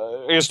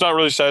I guess not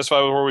really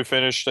satisfied with where we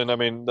finished, and I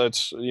mean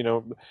that's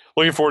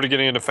looking forward to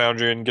getting into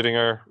Foundry and getting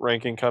our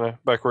ranking kind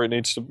of back where it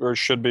needs to or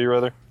should be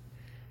rather.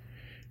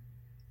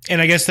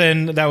 And I guess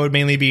then that would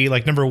mainly be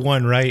like number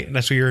one, right?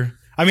 That's what you're.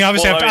 I mean,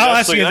 obviously, I'll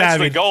ask you that.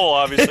 That's the goal,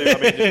 obviously.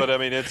 but I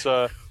mean, it's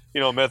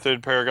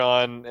Method,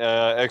 Paragon,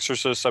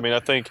 Exorcist. I mean, I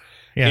think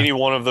any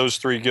one of those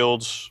three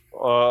guilds.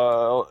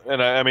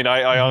 And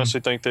I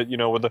honestly think that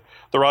with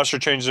the roster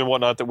changes and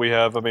whatnot that we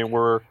have, I mean,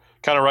 we're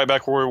kind of right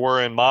back where we were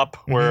in MOP,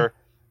 where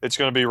it's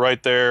going to be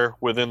right there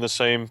within the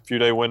same few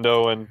day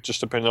window, and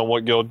just depending on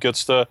what guild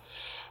gets the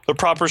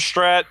proper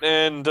strat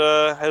and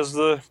has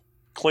the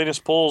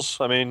cleanest pulls.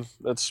 I mean,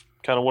 that's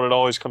kind of what it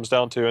always comes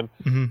down to.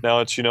 And now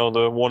it's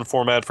the one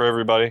format for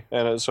everybody.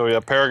 And so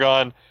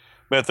Paragon,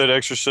 Method,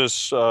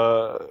 Exorcist,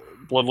 Blood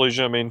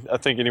Legion. I mean, I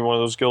think any one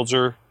of those guilds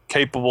are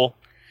capable.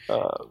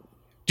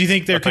 Do you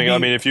think there could be? I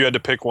mean, if you had to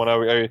pick one,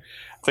 I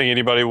think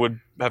anybody would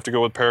have to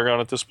go with Paragon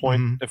at this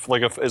point,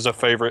 if as a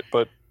favorite.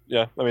 But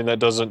yeah, I mean that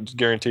doesn't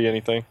guarantee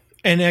anything.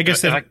 And I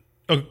guess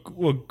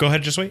well, go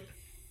ahead. Just wait.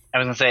 I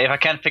was gonna say if I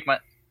can't pick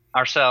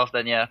ourselves,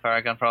 then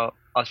Paragon probably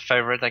our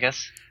favorite, I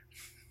guess.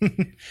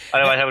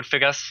 Otherwise, I would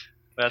pick us.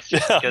 That's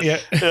just yeah.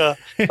 I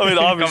mean,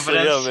 obviously,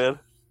 yeah, man.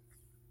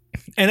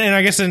 And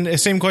I guess the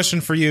same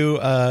question for you.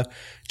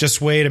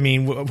 Just wait. I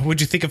mean, what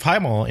would you think of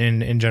Heimal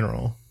in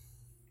general?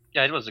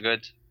 Yeah, it was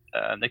good.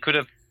 They could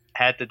have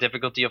had the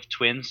difficulty of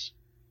twins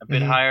a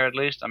bit higher at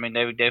least. I mean,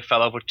 they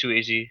fell over too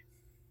easy.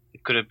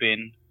 It could have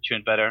been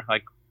tuned better,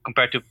 like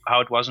compared to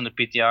how it was in the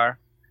PTR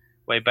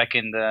way back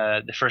in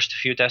the first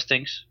few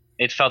testings.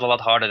 It felt a lot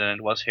harder than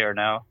it was here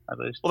now, at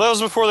least. Well, that was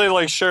before they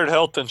like shared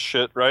health and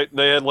shit, right?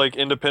 They had like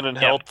independent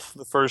health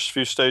the first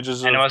few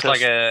stages. And it was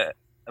like a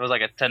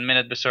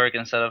 10-minute berserk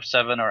instead of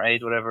 7 or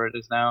 8, whatever it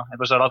is now. It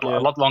was a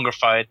lot longer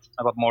fight,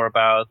 a lot more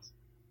about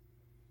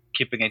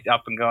keeping it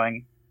up and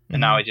going. And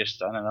now I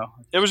don't know.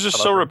 It was just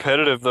so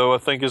repetitive, though. I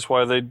think is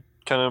why they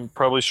kind of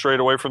probably strayed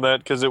away from that,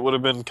 because it would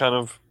have been kind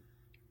of,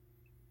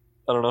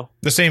 I don't know,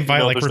 the same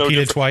fight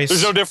repeated twice.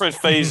 There's no different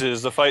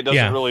phases. The fight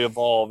doesn't really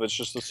evolve. It's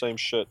just the same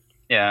shit.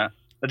 Yeah.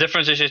 The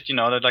difference is just,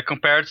 that like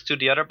compared to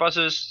the other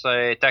bosses,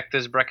 say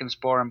Tactus,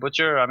 Brackenspore, and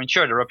Butcher, I mean,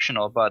 sure, they're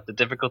optional, but the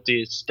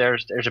difficulty is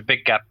there's a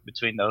big gap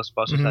between those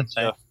bosses, I'd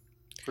say. Yeah,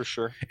 for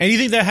sure. And you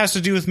think that has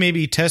to do with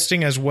maybe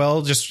testing as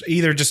well?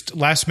 Just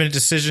last minute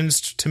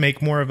decisions to make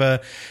more of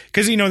a,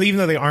 because, even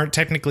though they aren't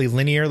technically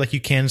linear, like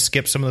you can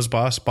skip some of those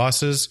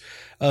bosses.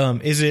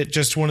 Is it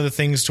just one of the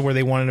things to where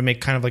they wanted to make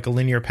kind of like a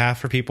linear path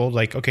for people?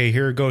 Like, okay,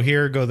 go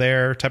here, go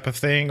there type of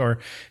thing? Or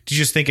do you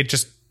just think it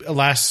just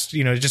last,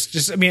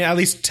 I mean, at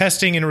least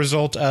testing and a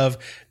result of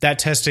that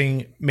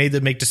testing made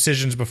them make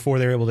decisions before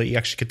they were able to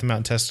actually get them out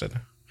and tested?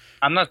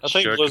 I'm not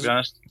sure, to be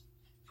honest.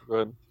 Go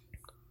ahead.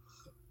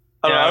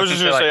 I was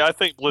just going to say, I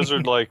think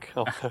Blizzard, like...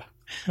 Oh.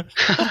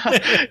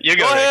 You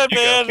go ahead,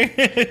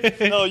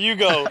 man. No, you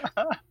go.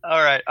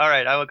 All right,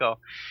 I will go.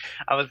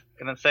 I was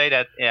going to say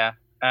that,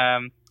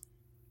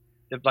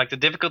 the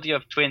difficulty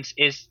of twins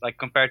is, like,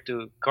 compared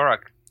to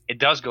Korok, it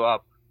does go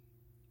up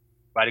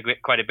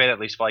quite a bit, at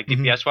least. Like,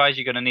 DPS-wise,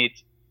 you're going to need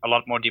a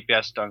lot more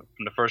DPS from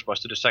the first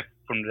boss to the second,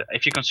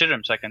 if you consider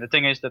him second. The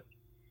thing is that,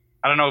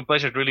 I don't know if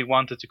Blizzard really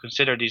wanted to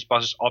consider these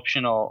bosses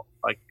optional.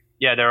 Like,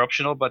 yeah, they're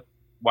optional, but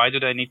why do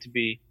they need to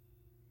be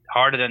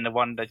harder than the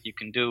one that you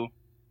can do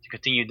to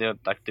continue the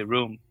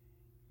room,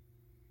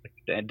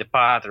 the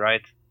path,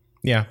 right?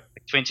 Yeah.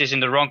 Like, twins is in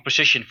the wrong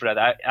position for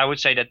that. I would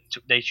say that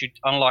they should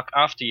unlock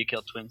after you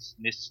kill twins.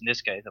 In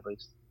this case, at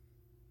least,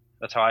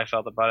 that's how I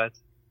felt about it.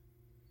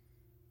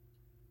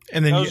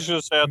 And then I was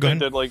just gonna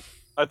say,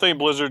 I think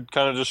Blizzard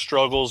kind of just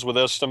struggles with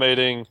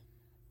estimating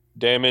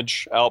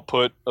damage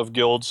output of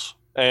guilds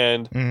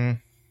and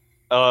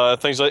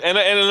things like. And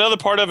another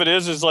part of it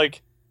is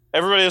like,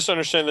 everybody has to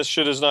understand this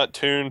shit is not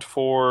tuned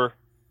for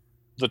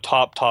the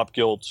top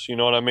guilds. You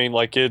know what I mean?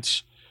 Like,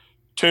 it's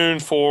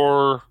tuned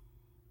for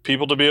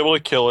people to be able to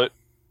kill it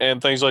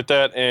and things like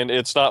that. And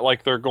it's not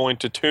like they're going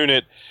to tune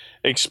it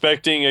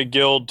expecting a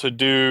guild to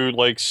do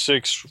like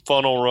 6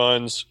 funnel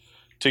runs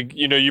to,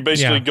 you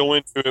basically go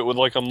into it with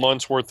like a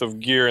month's worth of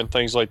gear and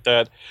things like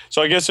that.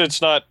 So I guess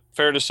it's not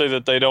fair to say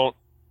that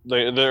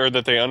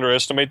they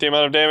underestimate the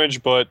amount of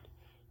damage, but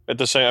at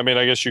the same, I mean,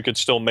 I guess you could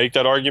still make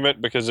that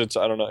argument because I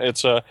don't know.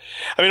 It's I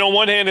mean, on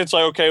one hand, it's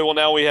like, okay, well,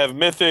 now we have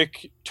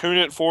Mythic, tune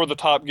it for the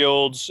top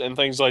guilds and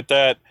things like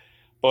that.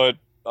 But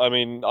I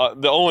mean,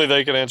 only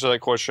they can answer that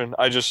question.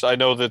 I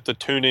know that the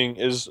tuning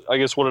is, I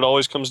guess, what it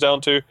always comes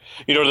down to.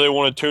 Do they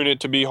want to tune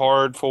it to be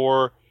hard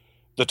for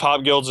the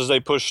top guilds as they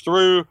push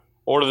through,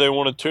 or do they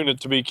want to tune it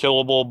to be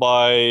killable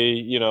by,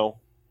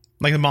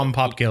 like the mom and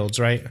pop guilds,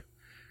 right?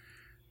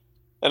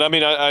 And I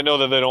mean, I know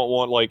that they don't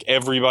want like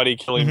everybody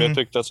killing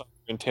Mythic. That's not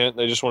their intent.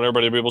 They just want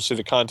everybody to be able to see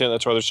the content.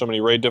 That's why there's so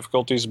many raid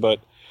difficulties. But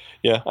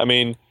yeah, I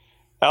mean,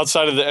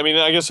 outside of the, I mean,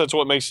 I guess that's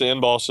what makes the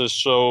end bosses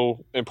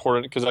so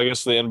important, because I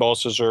guess the end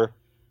bosses are,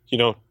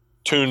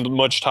 tuned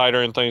much tighter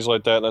and things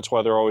like that. And that's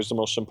why they're always the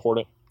most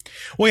important.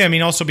 Well, yeah, I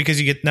mean, also because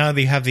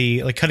they have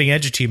the like cutting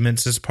edge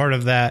achievements as part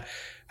of that.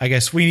 I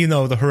guess we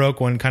know the heroic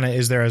one kind of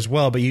is there as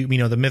well, but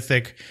the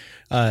mythic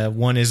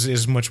one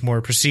is much more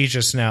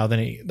prestigious now than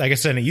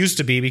it used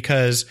to be,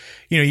 because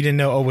you didn't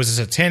know, was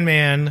this a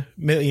 10-man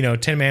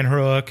 10-man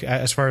heroic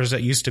as far as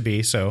that used to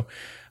be. So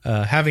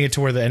having it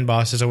to where the end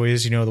boss is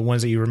always the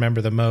ones that you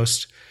remember the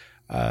most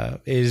I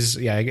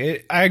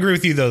agree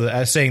with you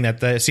though, saying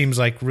that it seems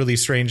like really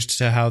strange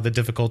to how the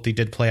difficulty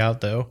did play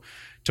out though,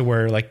 to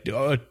where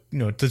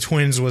the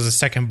twins was a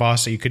second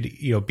boss that you could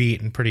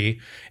beat, and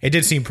it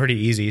did seem pretty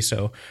easy.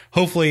 So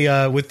hopefully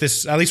with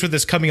this, at least with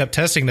this coming up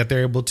testing, that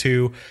they're able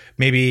to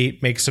maybe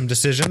make some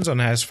decisions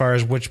on as far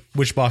as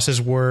which bosses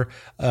were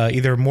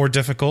either more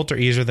difficult or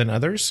easier than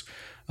others.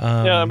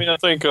 I mean, I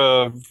think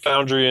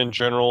Foundry in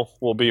general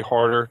will be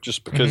harder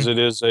just because it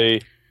is a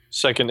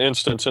second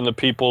instance, and the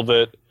people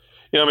that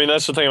I mean,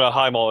 that's the thing about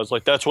Highmaul, is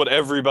like that's what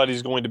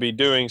everybody's going to be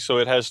doing, so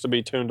it has to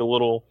be tuned a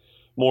little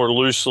more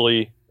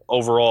loosely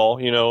overall,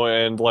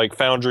 and like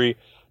Foundry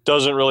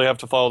doesn't really have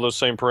to follow those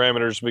same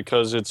parameters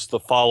because it's the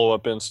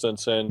follow-up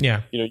instance, and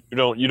you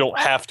don't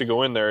have to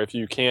go in there if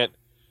you can't.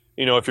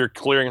 If you're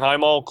clearing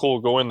Highmaul, cool,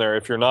 go in there.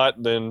 If you're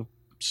not, then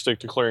stick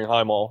to clearing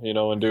Highmaul,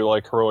 and do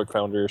like Heroic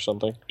Foundry or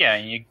something. Yeah,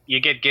 and you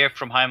get gear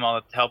from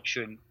Highmaul that helps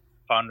you in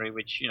Foundry,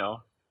 which they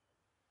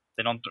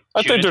don't.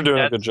 I think they're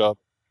doing a good job.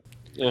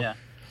 Yeah.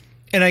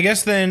 And I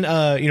guess then,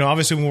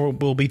 obviously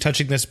we'll be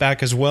touching this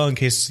back as well in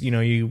case,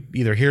 you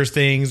either hear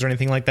things or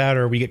anything like that,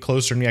 or we get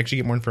closer and we actually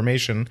get more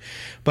information.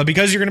 But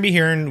because you're going to be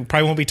here and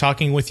probably won't be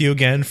talking with you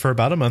again for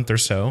about a month or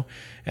so,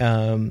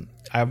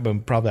 I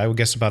would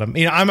guess about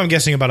I'm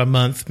guessing about a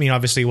month. I mean,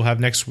 obviously we'll have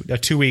next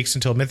 2 weeks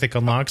until Mythic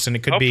unlocks, and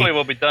it could hopefully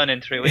we'll be done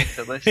in 3 weeks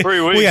at least.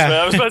 3 weeks. Well, yeah.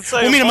 Man. I was about to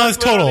say, a month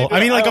total. I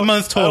mean, like a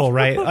month total,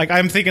 right? Like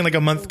I'm thinking like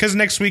a month, because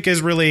next week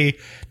is really,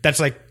 that's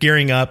like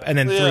gearing up, and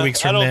then 3 weeks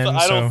from then.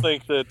 I don't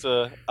think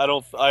that.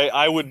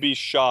 I would be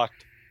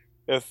shocked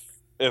if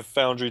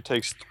Foundry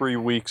takes 3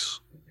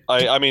 weeks.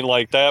 I mean,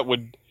 like that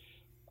would.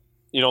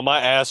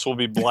 My ass will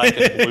be black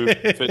and blue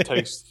if it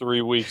takes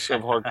 3 weeks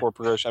of hardcore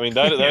progression. I mean,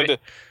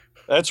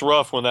 that's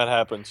rough when that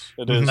happens.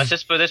 It is. Let's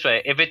just put it this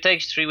way: if it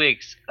takes 3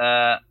 weeks,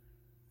 not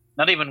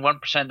even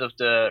 1% of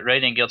the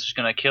raiding guilds is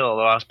going to kill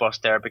the last boss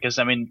there, because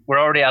I mean we're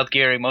already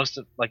outgearing most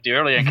of like the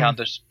earlier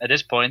encounters at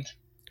this point.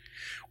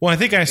 Well, I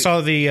think I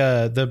saw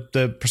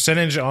the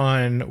percentage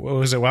on, what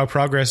was it, WoW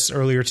Progress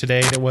earlier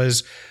today. It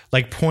was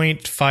like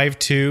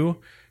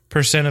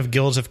 0.52% of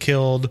guilds have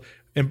killed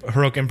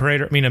Heroic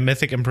Imperator. I mean, a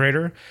Mythic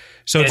Imperator.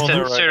 So it's right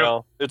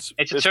now. It's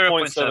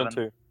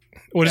 0.72.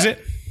 What is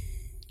it?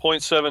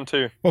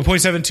 0.72. Well,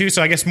 0.72.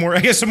 So I guess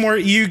some more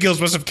EU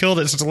guilds must have killed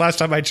it since the last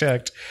time I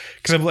checked.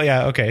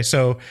 Okay.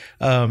 So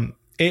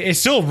it's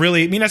still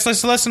really, I mean, that's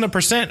less than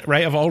 1%,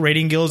 right, of all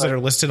raiding guilds that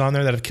are listed on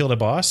there that have killed a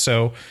boss.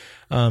 So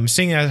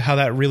seeing how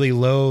that really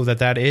low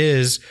that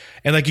is,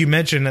 and like you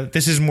mentioned, that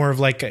this is more of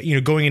like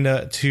going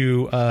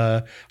into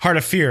Heart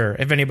of Fear.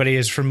 If anybody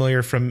is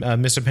familiar from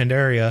Mists of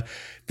Pandaria,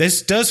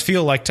 this does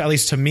feel like, at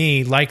least to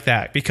me, like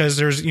that, because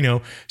there's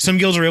some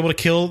guilds are able to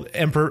kill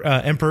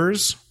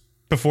emperors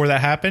before that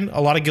happened. A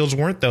lot of guilds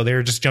weren't, though. They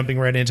were just jumping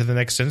right into the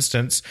next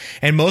instance,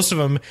 and most of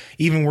them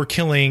even were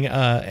killing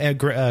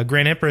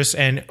Grand Empress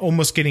and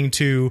almost getting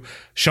to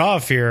Shaw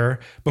of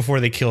Fear before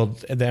they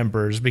killed the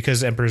emperors,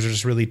 because emperors are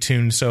just really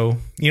tuned. So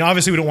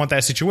obviously we don't want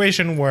that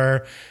situation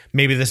where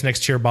maybe this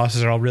next tier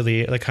bosses are all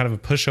really like kind of a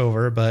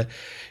pushover, but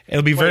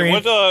it'll be very.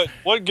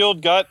 What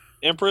guild got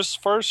Empress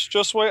first?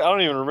 Just wait, I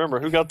don't even remember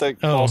who got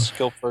that boss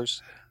kill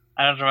first.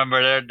 I don't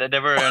remember. They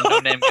were a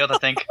no-name guild, I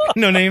think.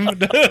 No name.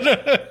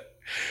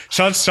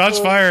 Shots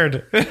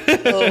fired.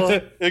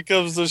 It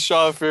comes to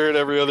Shaw of Fear and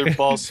every other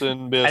boss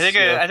in Mists.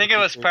 I think it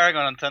was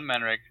Paragon on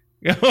 10-man rig.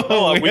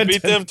 We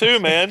beat them too,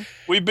 man.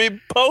 We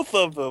beat both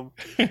of them.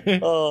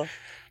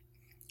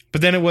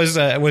 But then it was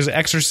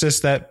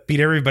Exorcist that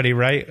beat everybody,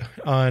 right,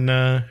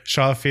 on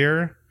Shaw of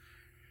Fear,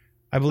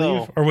 I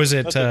believe, or was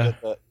it?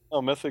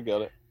 Mythic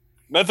got it.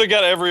 Mythic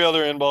got every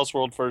other end boss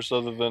world first,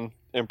 other than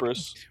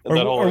Empress. Or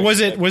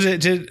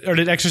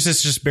did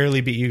Exorcist just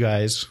barely beat you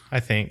guys? I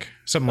think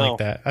something like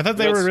that. I thought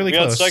they were really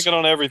close. We got second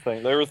on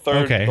everything. They were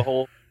third the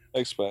whole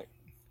expect.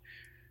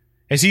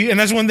 And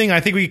that's one thing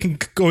I think we can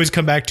always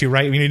come back to,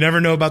 right? I mean, you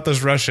never know about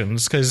those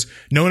Russians because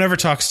no one ever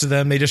talks to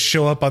them. They just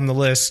show up on the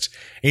list.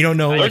 And you don't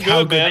know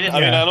how good. Man.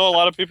 I mean, I know a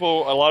lot of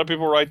people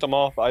write them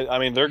off. I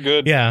mean, they're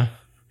good. Yeah.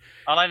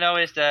 All I know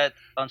is that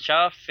on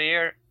Shaw of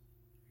Fear,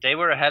 they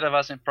were ahead of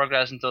us in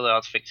progress until the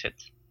hotfix hit.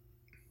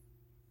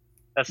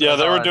 They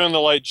were doing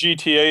the like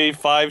GTA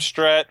 5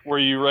 strat where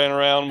you ran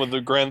around with the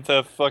Grand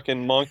Theft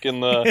fucking monk in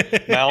the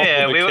mouth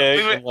of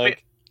the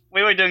keg.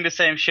 We were doing the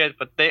same shit,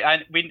 but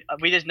we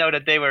just know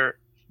that they were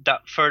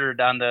further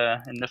down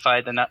in the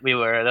fight than we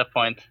were at that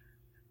point.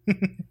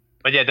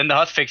 But yeah, then the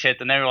hotfix hit,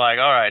 and they were like,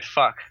 "All right,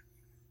 fuck,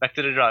 back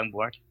to the drawing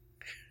board."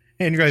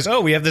 And you guys,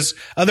 we have this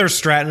other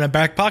strat in a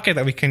back pocket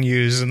that we can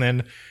use, and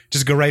then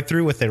just go right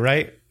through with it,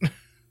 right?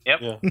 Yep.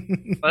 Yeah. Well,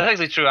 that's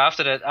actually true.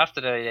 After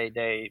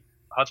they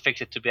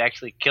hotfixed it to be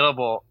actually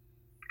killable,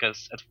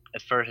 because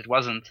at first it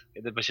wasn't.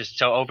 It was just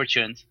so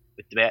overtuned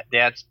with the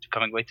ads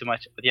coming way too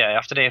much. But yeah,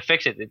 after they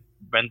fixed it, it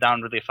went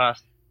down really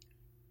fast.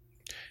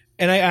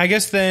 And I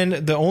guess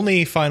then the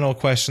only final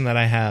question that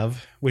I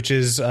have, which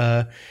is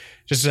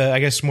just I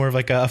guess more of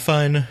like a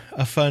fun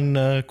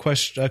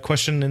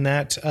question in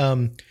that.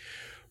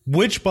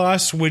 Which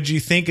boss would you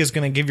think is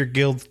going to give your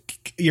guild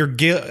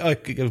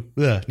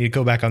need to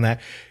go back on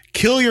that,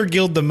 kill your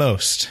guild the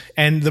most,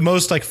 and the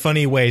most like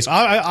funny ways?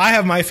 I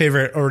have my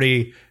favorite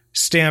already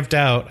stamped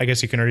out. I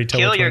guess you can already tell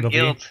Kill which your one it'll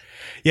guild. be.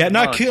 Yeah,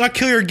 not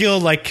kill your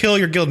guild, like kill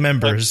your guild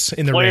members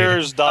in the raid.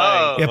 Players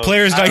dying. Yeah,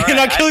 players dying. Alright,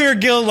 Not kill your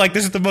guild like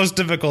this is the most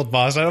difficult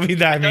boss. I don't mean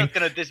that. I mean,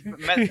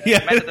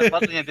 Yeah. Method of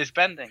bottling and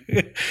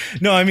disbanding.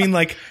 no, I mean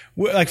like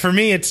for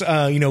me, it's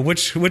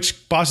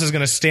which boss is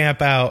going to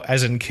stamp out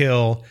as in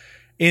kill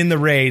in the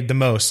raid the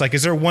most. Like,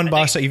 is there one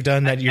boss that you've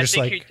done that you're just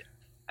like?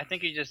 I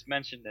think you just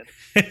mentioned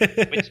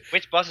it.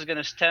 which boss is going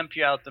to stamp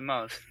you out the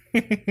most?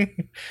 I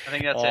think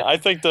that's it. I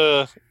think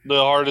the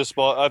hardest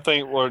boss. I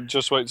think what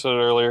Just Wait said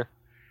earlier.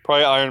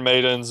 Probably Iron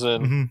Maidens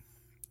and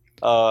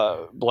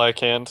Black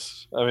Hand.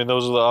 I mean,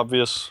 those are the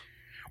obvious.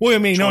 Well, I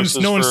mean, no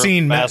one's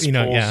seen mass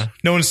no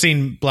one's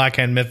seen Black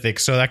Hand Mythic,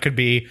 so that could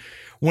be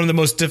one of the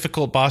most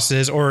difficult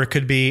bosses, or it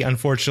could be,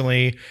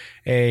 unfortunately,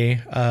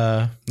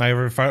 I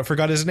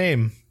forgot his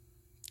name.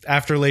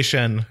 After Lei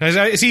Shen.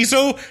 Is he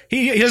so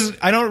he has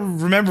I don't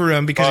remember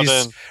him because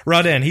he's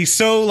Raden. He's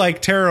so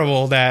like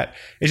terrible that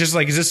it's just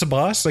like, is this a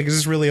boss? Like, is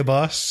this really a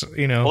boss?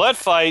 Well, that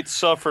fight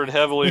suffered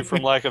heavily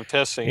from lack of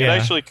testing. Yeah. It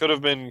actually could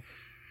have been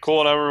cool,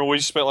 and I remember we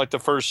spent like the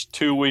first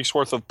 2 weeks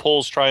worth of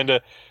pulls trying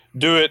to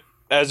do it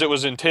as it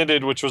was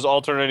intended, which was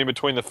alternating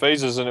between the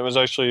phases, and it was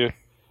actually a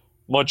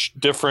much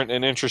different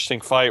and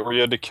interesting fight where you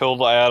had to kill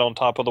the ad on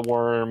top of the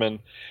worm, and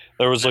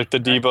there was like the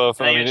debuff.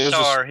 And I mean, you it was saw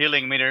just, our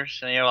healing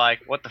meters, and you're like,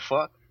 what the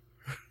fuck?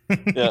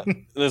 yeah.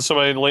 And then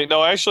somebody leaked.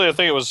 No, actually, I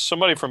think it was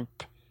somebody from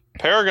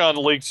Paragon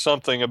leaked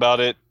something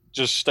about it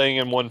just staying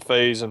in one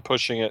phase and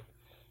pushing it,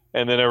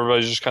 and then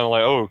everybody's just kind of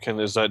like, "Oh,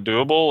 is that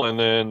doable?" And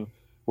then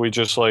we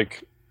just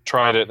like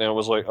tried it, and it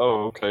was like,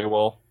 "Oh, okay,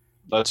 well,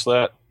 that's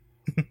that."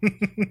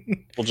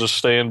 We'll just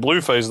stay in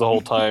blue phase the whole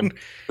time.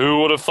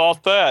 Who would have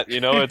thought that?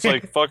 It's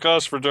like, fuck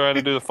us for trying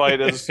to do the fight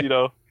as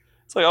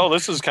It's like, oh,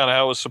 this is kind of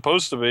how it was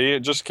supposed to be.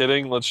 Just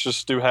kidding. Let's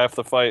just do half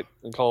the fight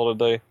and call it a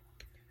day.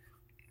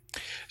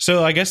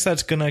 So I guess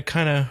that's gonna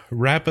kind of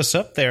wrap us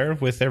up there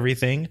with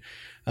everything.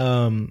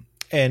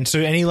 And so,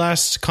 any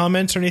last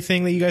comments or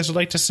anything that you guys would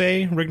like to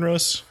say,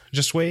 Rignoros?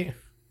 Just wait.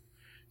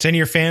 To any of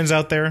your fans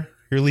out there,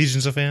 your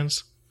legions of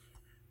fans.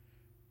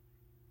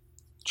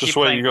 Just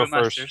Keep wait. playing You go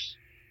Brewmasters. first.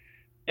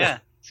 Yeah,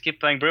 just keep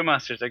playing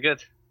Brewmasters. They're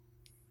good.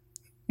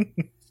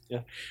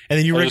 Yeah. And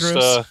then you,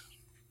 Rignoros.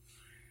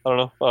 I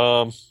don't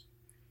know.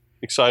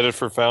 Excited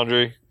for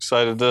Foundry.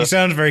 Excited to. You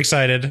sound very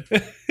excited.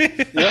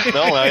 Yeah,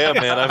 no, I am,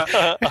 man.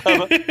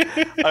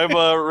 I'm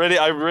ready.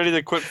 I'm ready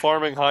to quit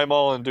farming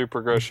Highmall and do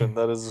progression.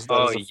 That is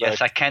a yes,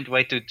 fact. I can't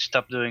wait to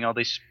stop doing all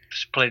these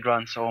split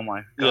runs. Oh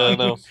my god. Yeah,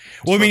 no.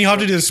 Well, I mean, you have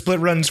to do the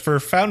split runs for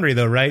Foundry,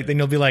 though, right? Then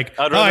you'll be like,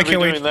 I'd rather I be can't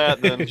doing wait.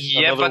 that than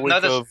Yeah, another but week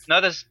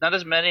not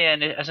as many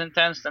and as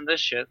intense than this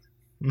shit.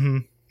 Mm-hmm.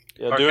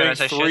 Yeah, Or can doing I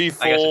say three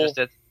shit? I guess I full. just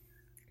did.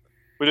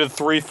 We did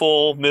 3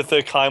 full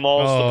Mythic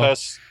Highmalls Oh. the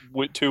past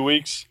 2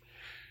 weeks.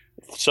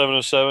 7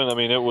 of 7. I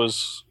mean, it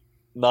was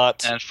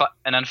not. And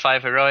then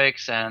 5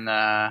 heroics and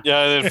Yeah,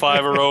 and then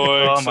 5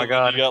 heroics. Oh my and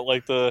God. You got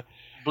like the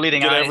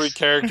bleeding get eyes. every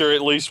character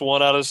at least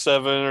 1 out of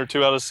 7 or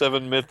 2 out of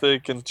 7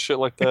 Mythic and shit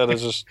like that.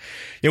 It's just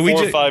Yeah,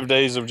 4 or 5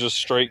 days of just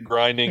straight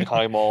grinding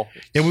Highmall.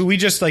 Yeah, we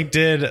just like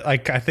did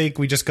like I think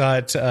we just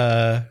got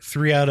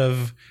 3 out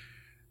of.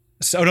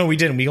 Oh no, we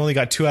didn't. We only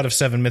got 2 out of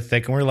 7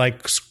 Mythic, and we're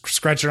like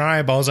scratching our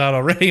eyeballs out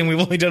already. And we've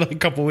only done like a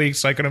couple weeks,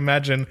 so I can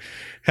imagine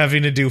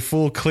having to do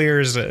full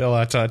clears. Oh,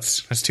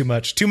 that's too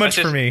much. Too much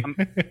for me.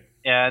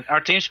 Yeah,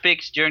 our team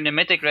speaks during the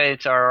mythic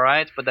raids are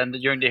alright, but then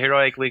during the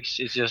heroic weeks,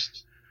 it's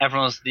just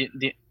everyone's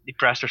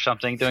depressed or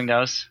something doing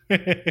those.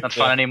 Not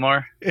fun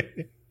anymore.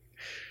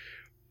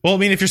 Well, I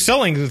mean, if you're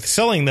selling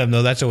them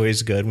though, that's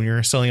always good when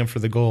you're selling them for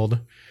the gold.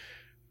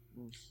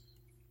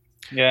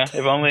 Yeah,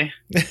 if only.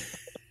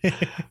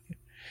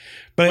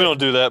 But We don't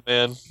do that,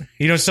 man.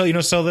 you don't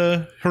sell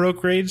the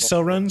heroic raids,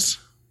 sell runs.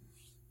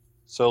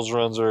 Sales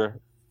runs are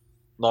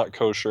not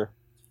kosher.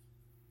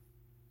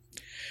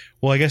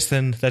 Well, I guess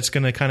then that's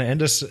going to kind of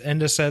end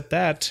us at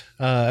that.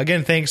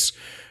 Again, thanks,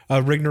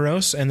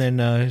 Rignoros, and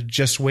then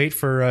Just Wait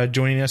for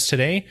joining us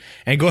today.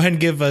 And go ahead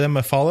and give them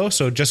a follow.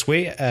 So Just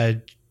Wait,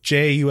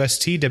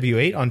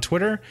 JUSTW8 on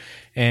Twitter,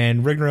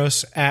 and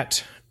Rignoros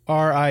at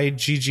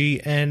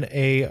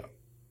RIGGNAROS.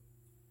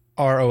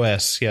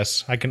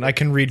 Yes, I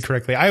can read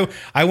correctly.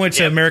 I went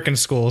to American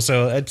school,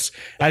 so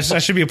I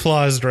should be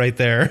applauded right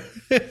there.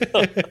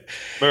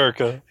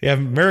 America. Yeah,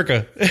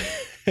 America.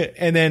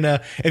 And then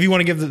if you want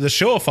to give the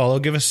show a follow,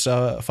 give us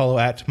a follow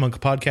at Monk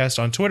Podcast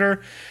on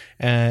Twitter.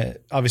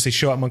 Obviously,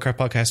 show at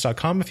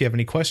monkcraftpodcast.com if you have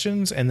any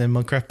questions. And then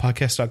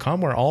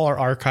monkcraftpodcast.com, where all our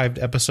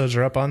archived episodes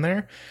are up on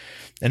there.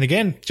 And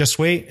again, Just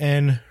Wait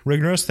and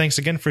Rignoros, thanks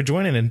again for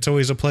joining. And it's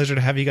always a pleasure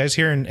to have you guys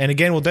here. And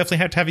again, we'll definitely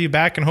have to have you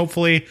back. And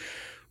hopefully,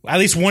 at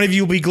least one of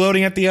you will be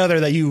gloating at the other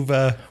that you've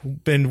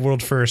been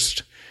world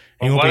first.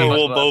 And Or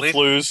we'll both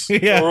lose.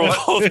 Yeah. Or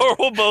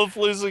we'll both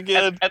lose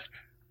again.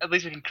 At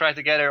least we can try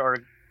together, or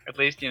at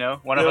least,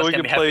 one of us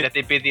can be happy that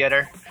they beat the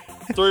other.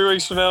 3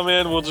 weeks from now,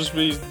 man, we'll just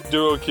be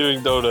duo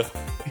queuing Dota.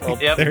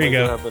 Yep. There you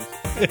go.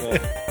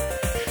 Yeah.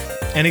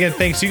 And again,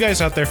 thanks you guys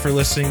out there for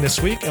listening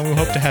this week. And we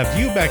hope to have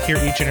you back here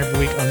each and every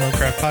week on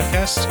Minecraft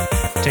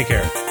Podcast. Take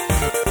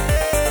care.